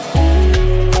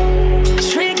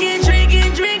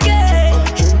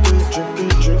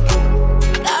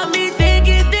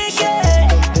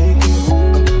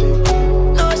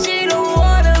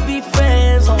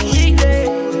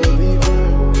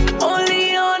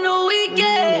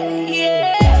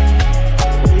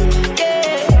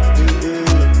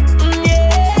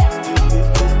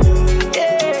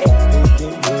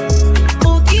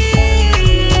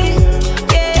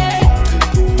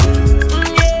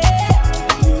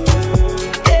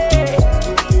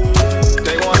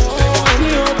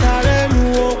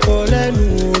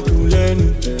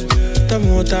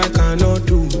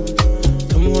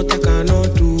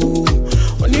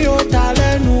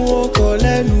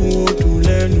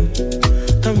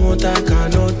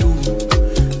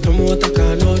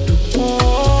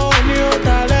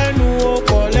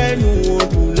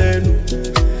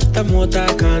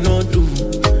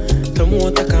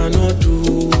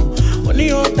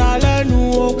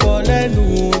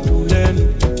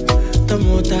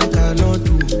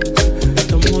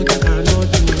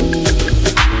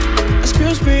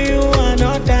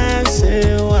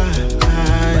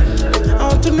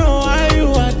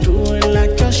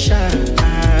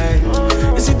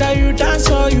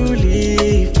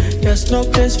 No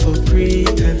place for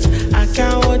pretense. I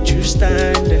can't watch you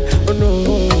stand there. Oh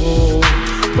no.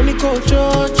 When you go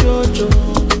Jojo,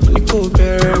 when you go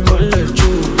Barry Molejo,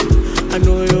 I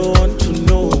know you want to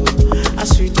know. I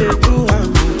sweet they do I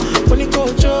know. When you go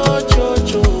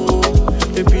Jojo,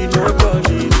 baby no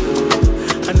dolly.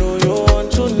 I know you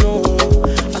want to know.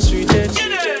 I sweet they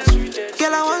do.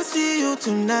 Girl, I want to see you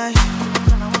tonight.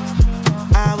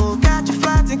 I will catch a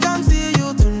flight and come see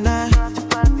you tonight.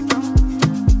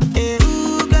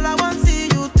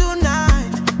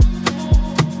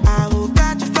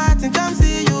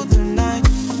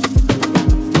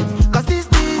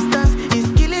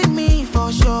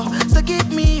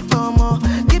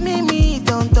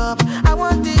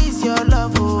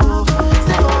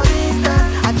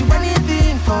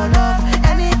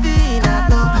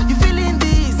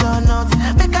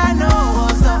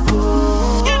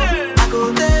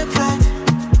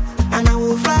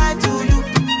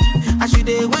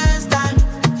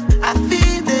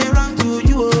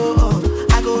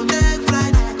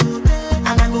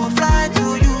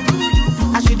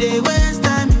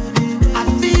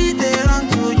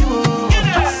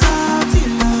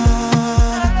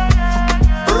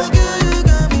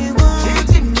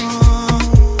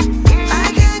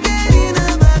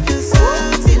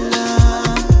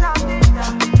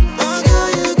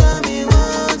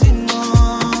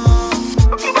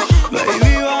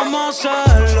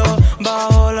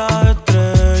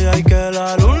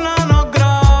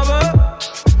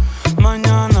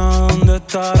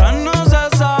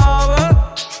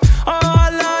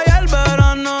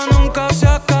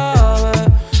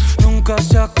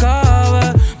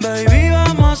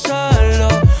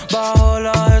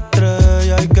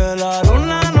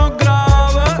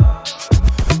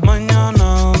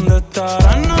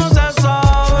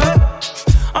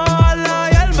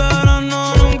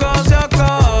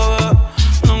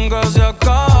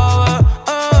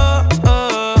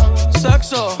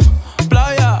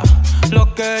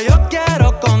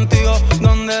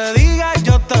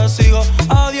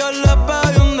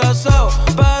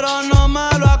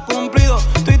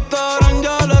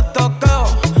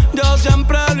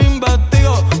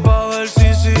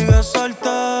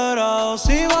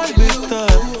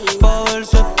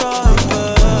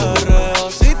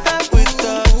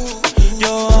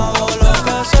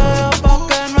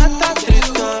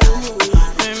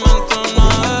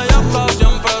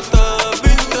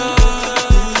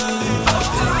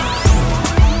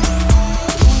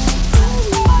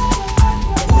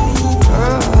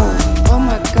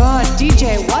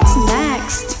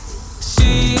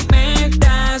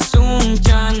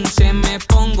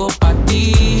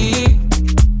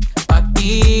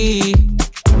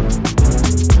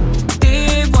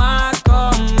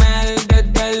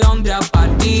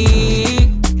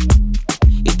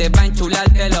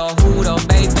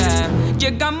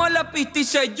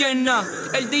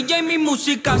 El DJ mi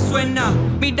música suena.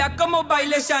 Mira cómo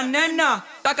baila esa nena.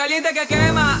 Está caliente que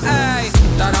quema, ey.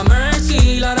 Lara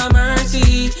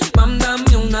Mercy,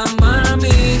 mándame una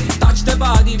mami. Touch the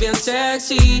body bien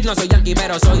sexy. No soy yankee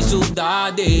pero soy su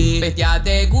daddy. Bestia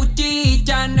de Gucci,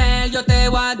 Chanel. Yo te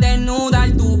voy a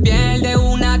desnudar tu piel de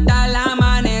una hasta el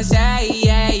amanecer.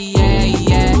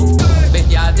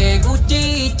 Bestia de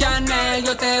Gucci, Chanel.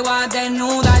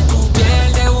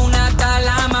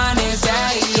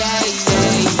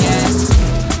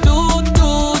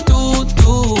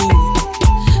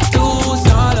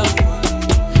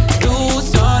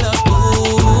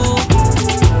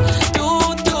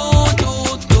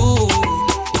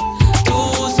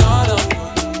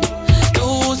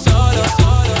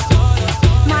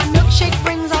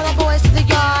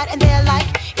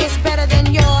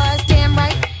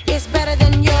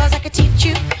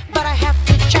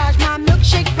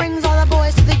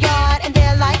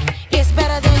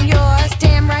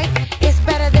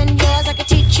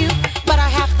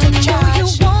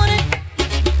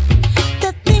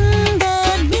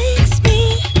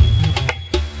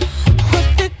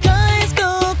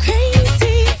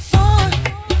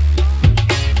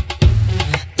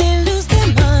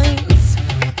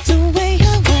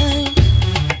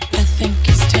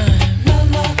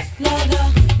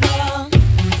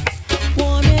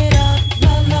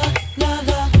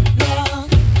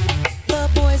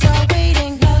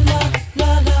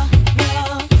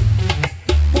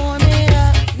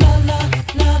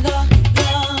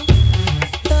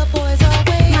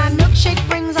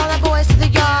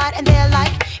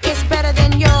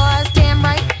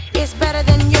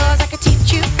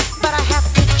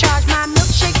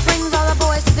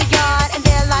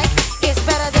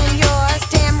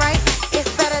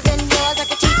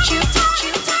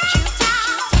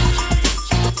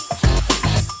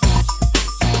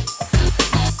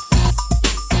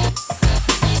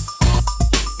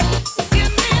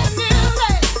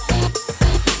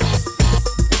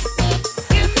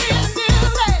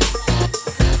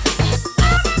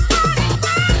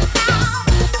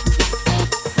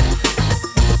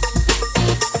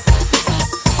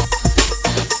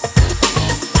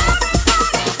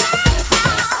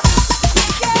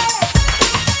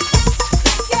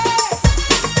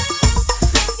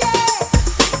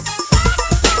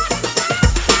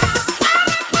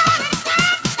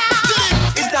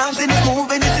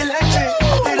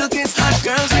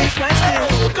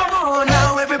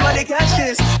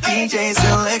 DJ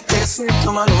select this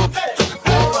to my loop.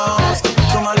 Oh, skip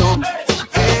to my loop.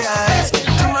 Hey, I skip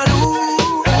to my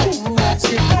loop.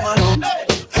 Skip to my loop.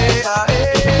 Hey,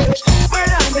 I. We're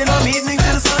dancing from evening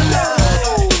till the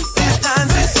sunlight. This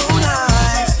dance is so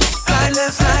nice. Slide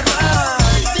left, slide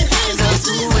right. Just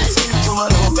do it. Skip to my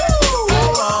loop.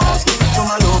 Oh, skip to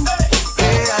my loop.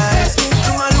 Hey, I skip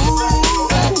to my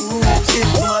loop. Skip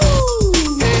to my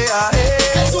loop. Hey, I.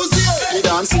 We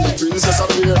dancing the princess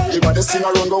up here. Everybody sing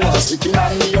around, go on, sticking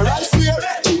on me. Right here.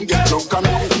 Team get drunk and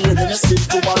out here. Then you skip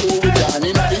to my loop. We down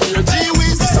in the ear.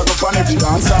 G-Wiz. Set up on every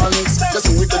dance hall mix. Just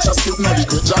we get just skip now the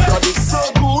great jack rabbit. So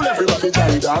cool, everybody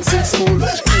try dancing school.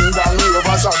 Ding dong,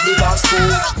 ravers at the dance school.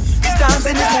 It's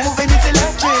dancing, it's moving, it's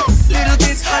electric. Little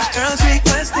kids, hot girls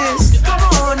request this. Come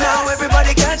on now,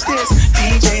 everybody catch this.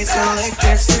 DJ select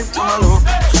this, skip to my loop.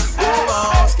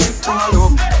 Oh, skip to my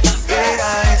loop. Yeah,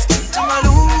 I skip to my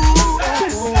loop.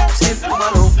 Skip to my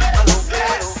loop.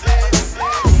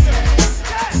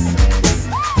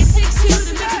 It takes two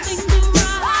to make a thing go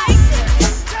right.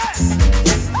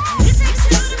 It takes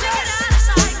two to make it out of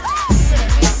sight.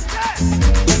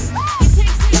 It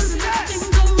takes two to make a thing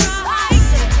go right.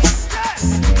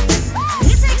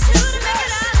 It takes two to make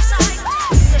it out of sight.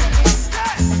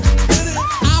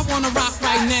 I wanna rock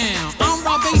right now. I'm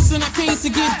Rob Bass and I came to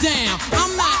get down.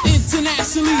 I'm not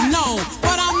internationally known,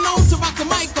 but I'm known to rock the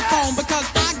microphone because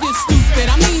I get stupid.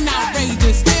 I mean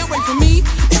outrageous. Stay away from me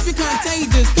if you're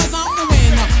contagious, cause I'm the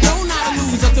winner. No, not a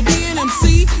loser. To be an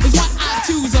MC is what I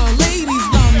choose. Ladies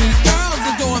love me, girls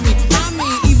adore me. I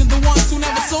mean, even the ones who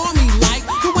never saw me like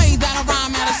the way that I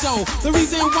rhyme at a show. The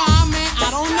reason why, man, I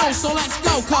don't know. So let's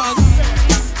go, cause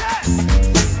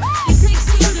It takes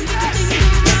two to make a thing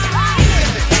go right.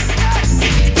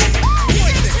 It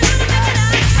takes two to make it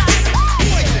out of sight.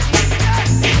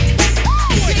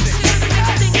 It takes two to make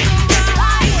a thing go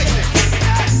right.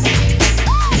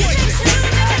 It takes two to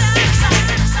make it out of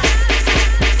sight.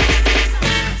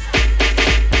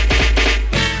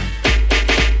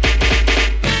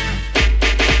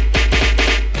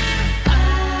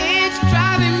 It's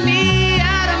driving me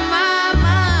out of my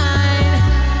mind.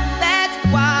 That's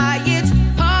why it's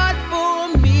hard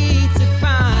for me to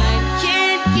find.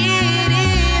 Can't get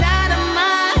it out of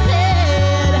my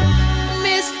head.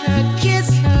 Miss her, kiss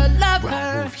her, love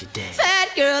her. That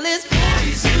girl is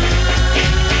poison.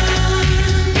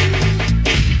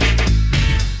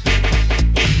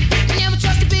 Never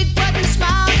trust a big butt and a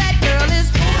smile. That girl is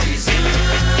poison.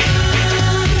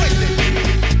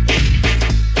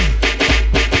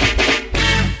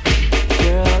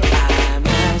 Girl, I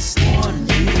must warn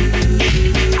you.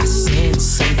 I sense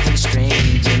something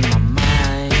strange in my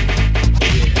mind.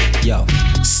 Yo,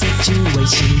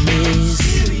 situation is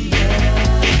serious.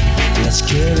 Let's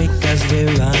cure it cause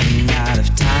we're running out of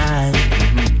time.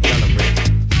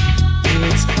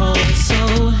 It's all so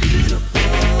beautiful.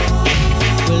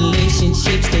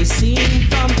 Relationships they seem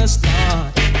from the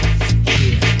start.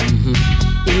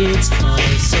 It's all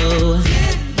so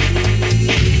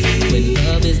when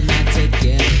love is not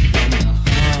together from the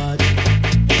heart.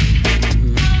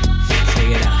 Check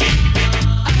it out.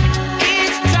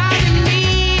 It's driving me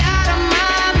out of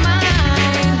my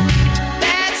mind.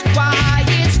 That's why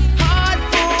it's hard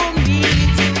for me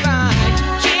to find.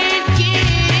 Can't get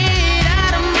it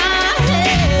out of my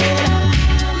head.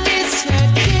 Miss her,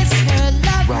 kiss her,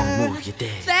 love Wrong her. move, you're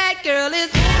dead. That girl is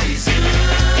poison.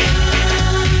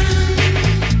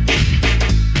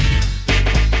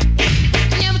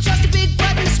 Never trust a big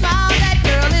butt and a smile. That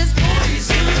girl is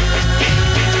poison.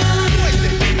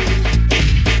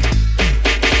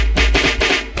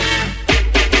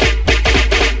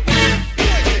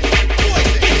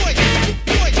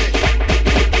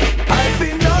 I've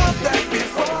been loved that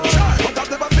before, but I've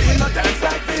never seen a dance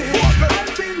like this.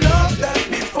 I've been loved that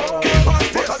before,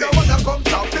 but I don't wanna come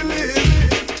top the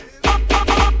list.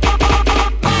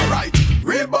 Alright,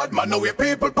 real bad man, know we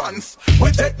people pants.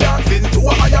 We take dancing to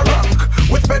a higher rank.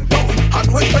 We spend pound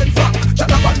and we spend franc.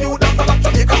 Shut up a new dance like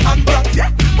Jamaica and Bronx, yeah.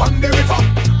 On the river,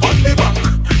 on the bank.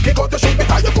 Kick out the shoot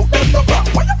because you put them no back.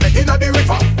 Why you play inna the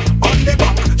river, on the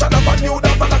bank. Shut up a new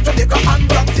dance like Jamaica and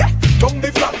Bronx, yeah. Down the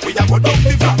flank, we a go down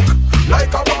the flank.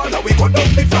 Like a baller, we go down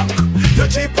the flank. You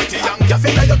cheap pretty young, you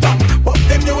see now your tongue. But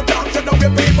them new dance, you know we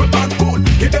people dance cool.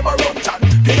 Give them a run, Chan,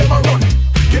 give them a run.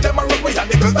 Give them a run, we and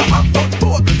the girls that have fun.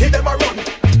 Both, give them a run,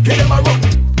 give them a run.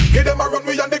 Give them a run,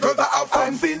 we and the girls that have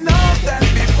fun. I've seen enough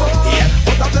dance before, yeah,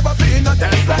 but I've never seen a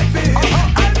dance like this.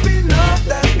 I've seen enough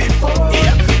dance before,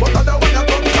 yeah, but I don't wanna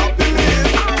come top the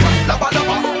list. Lava,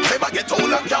 lava, say my get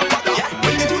old and can't bother.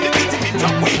 When they do the beating, it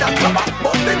drop with that clapper.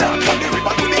 But they dance on the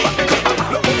river to the back, they clapper.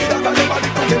 Love me dance and everybody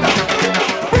together.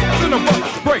 Breaks in the bus,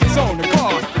 breaks on the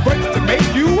car, breaks to make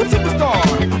you a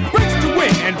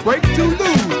break to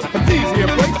lose. These here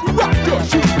breaks rock your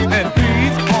shoes, and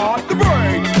these are the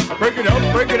breaks. Break it up,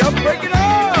 break it up, break it up.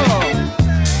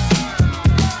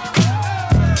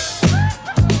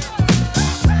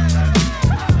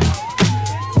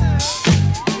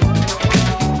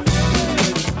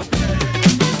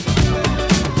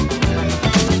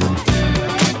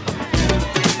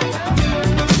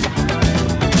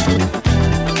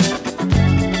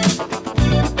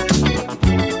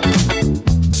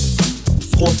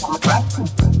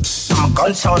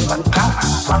 Con sound man car,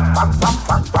 wap wap wap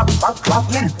wap wap wap wap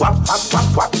yeah, wap wap wap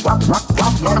wap wap wap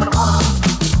wap yeah.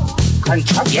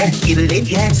 Contract yeah, kill it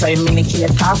yeah, so you mean kill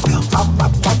talk. Wap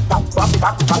wap wap wap wap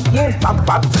wap wap yeah, wap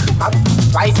wap wap.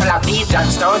 Rifle a beat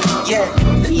Johnstone yeah,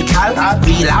 lethal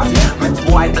we love yeah. My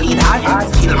boy bleed hard yeah,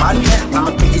 kill man yeah.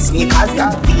 Mama pretty sneakers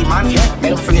yeah, be man yeah,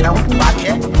 them free now back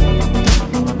yeah.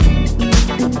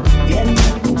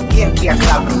 Yeah,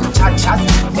 club, chat, chat.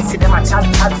 They see them a chat,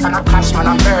 chat, and a crash, man,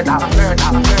 a murder.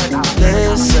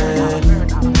 Listen,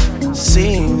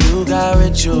 seeing you got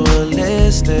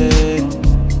ritualistic,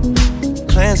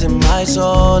 cleansing my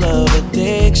soul of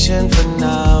addiction for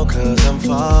now, 'cause I'm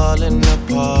falling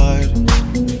apart.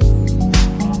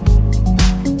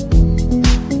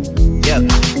 Yep,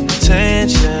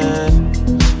 tension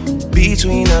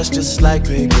between us just like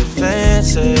picket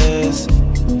fences.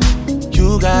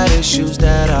 You got issues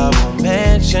that I won't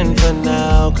mention for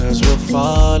now, 'cause we're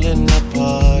falling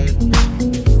apart.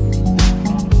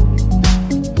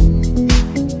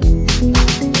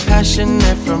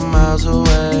 Passionate from miles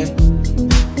away,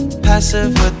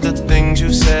 passive with the things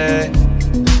you say,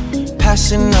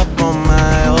 passing up on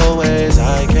my old ways.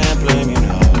 I can't blame you,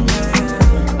 no.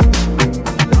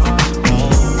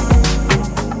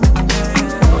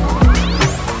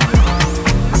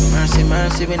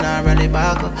 Mercy, we not rally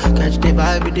back. Catch the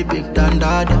vibe with the big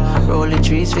dandada. Roll the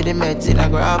trees for the meds in a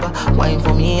grabber. Wine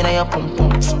for me and your pum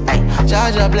pum. Ay,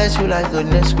 Jaja bless you like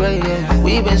goodness grace. Yeah.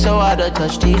 We been so hard to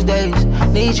touch these days.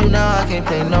 Need you now, I can't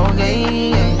play no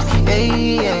games.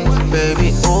 Yeah.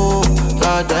 Baby, oh,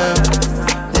 goddamn.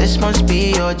 This must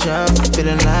be your jam.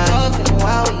 Feeling like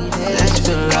let's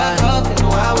feel like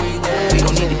we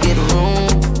don't need to get a room.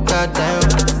 Goddamn.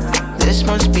 This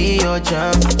must be your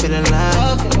jam. Feeling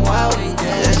like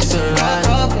let's feel like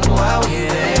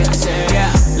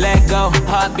yeah, let go,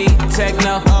 heartbeat,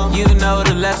 techno. You know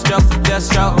the left stroke, just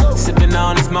stroke. Sipping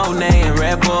on this Monet and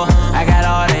Red Bull. I got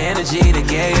all the energy to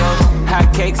get you.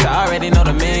 Hot cakes, I already know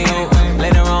the menu.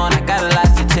 Later on, I got a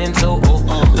lot to tend to.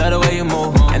 Love the way you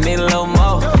move, I need a little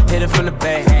more. Hit it from the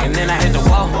back, and then I hit the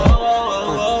wall.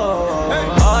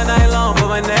 All night long, but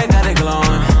my neck got it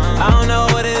glowing. I don't know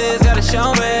what it is, gotta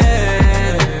show me.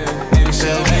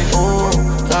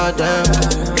 Goddamn,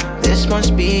 this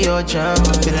must be your jam.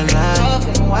 Feeling like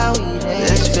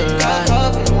let's feel like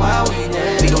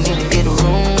we don't need to get a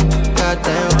room.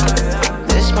 Goddamn,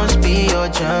 this must be your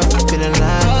jam. Feeling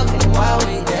like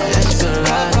let's feel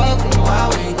like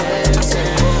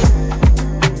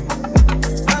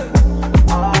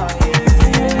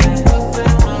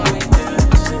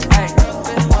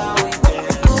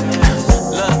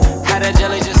look, how that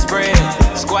jelly just spread.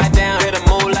 Squat down, hit a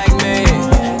move like me.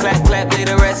 Clap, clap, leave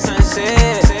the rest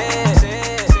sunset.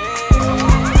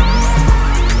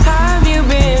 Have you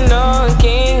been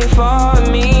looking for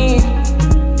me?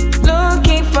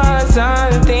 Looking for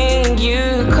something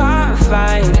you can't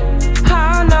find.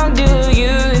 How long do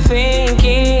you think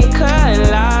it could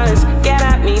last? Get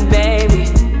at me, baby.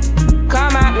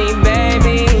 Come at me,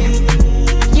 baby.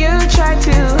 You try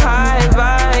to hide,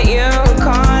 but you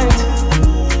can't.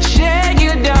 Sure,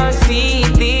 you don't see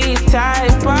this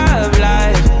type of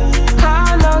life.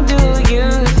 How long do you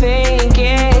think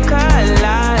it could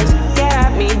last? Get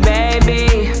at me,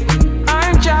 baby.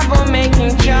 I'm trouble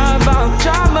making trouble.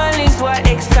 Trouble is what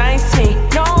excites me.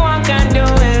 No one can do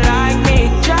it like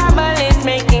me. Trouble is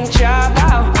making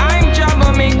trouble. I'm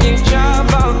trouble making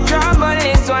trouble. Trouble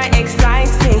is what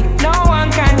excites me. No one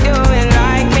can do it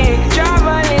like me.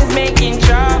 Trouble is making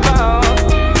trouble.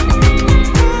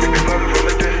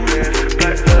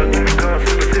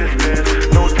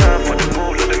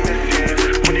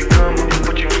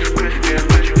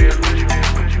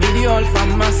 Need you all for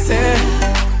myself,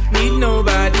 need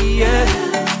nobody else.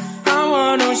 I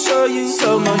wanna show you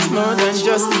so much more than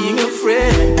just being a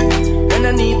friend. And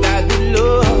I need that good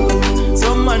love,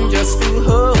 someone just to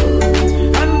hold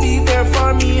and be there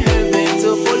for me, helping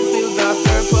to fulfill that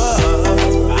purpose.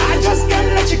 I just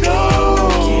can't let you go.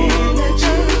 Can't let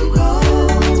you go.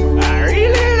 I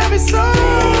really love you so.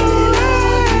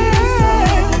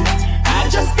 I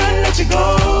just can't let you go.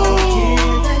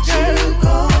 Can't let you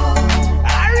go.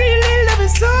 I really love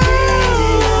you so.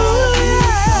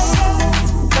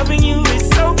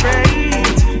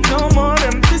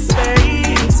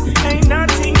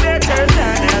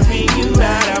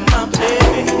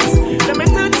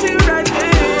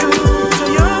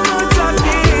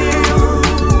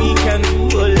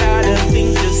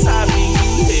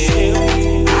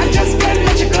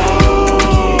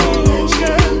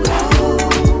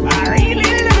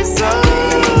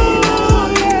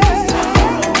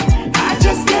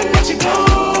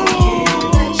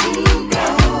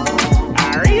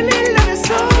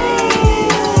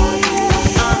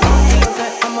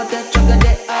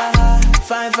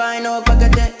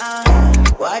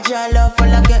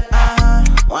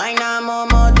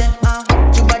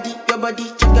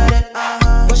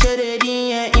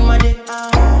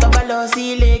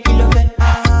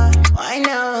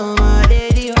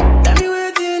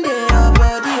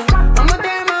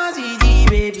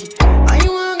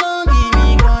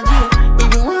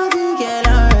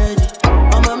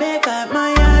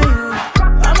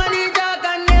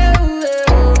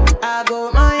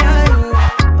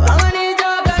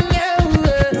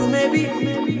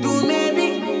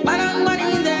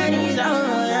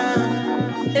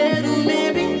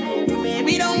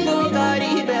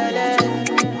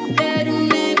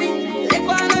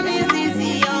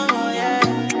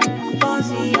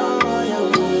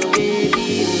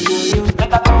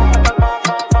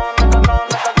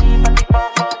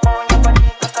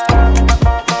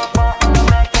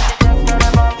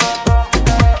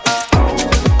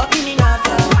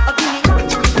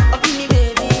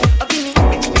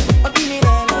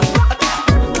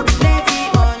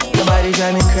 body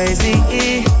drive me crazy.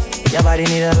 Your body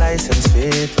need a license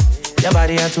fit. Your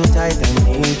body are too tight and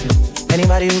neat.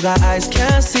 Anybody who got eyes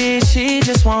can't see. She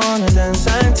just wanna dance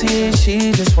and tease.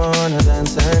 She just wanna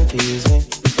dance and tease me.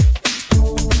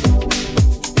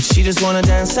 She just wanna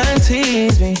dance and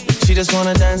tease me. She just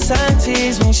wanna dance and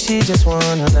tease me. She just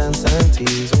wanna dance and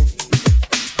tease me.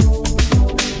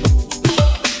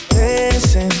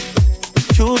 Listen,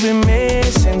 you've been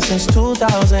missing since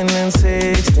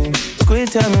 2016.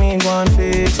 Squid tell me one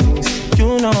fix things.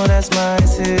 You know that's my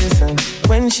assistant.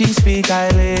 When she speak, I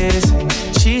listen.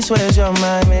 She swears you're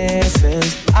my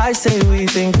missus. I say we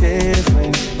think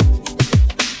different.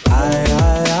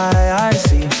 I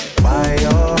see why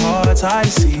your heart's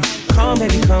icy. Come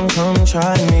baby, come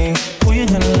try me. Who you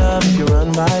gonna love if you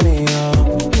run by me,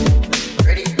 oh?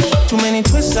 Too many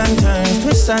twists and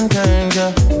turns,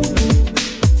 yeah.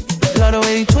 Love the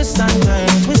way you twist and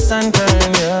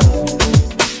turn, yeah.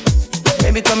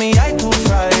 Baby, call me, I too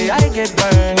fry, I get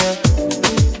burned, yeah.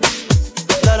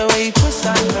 Love the way you twist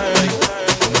and turn.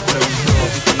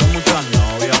 Tengo muchas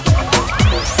novias,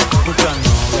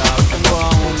 tengo a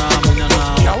una mañana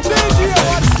a otra,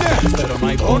 pero no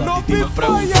hay boda. Y me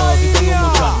pregunto si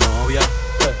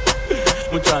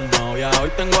tengo muchas novias,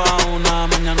 hoy tengo a una,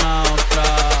 mañana a otra.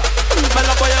 Me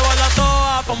la voy a llevar a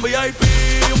todas pa' un VIP,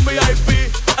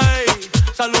 ey.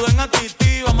 Saluden a Tito.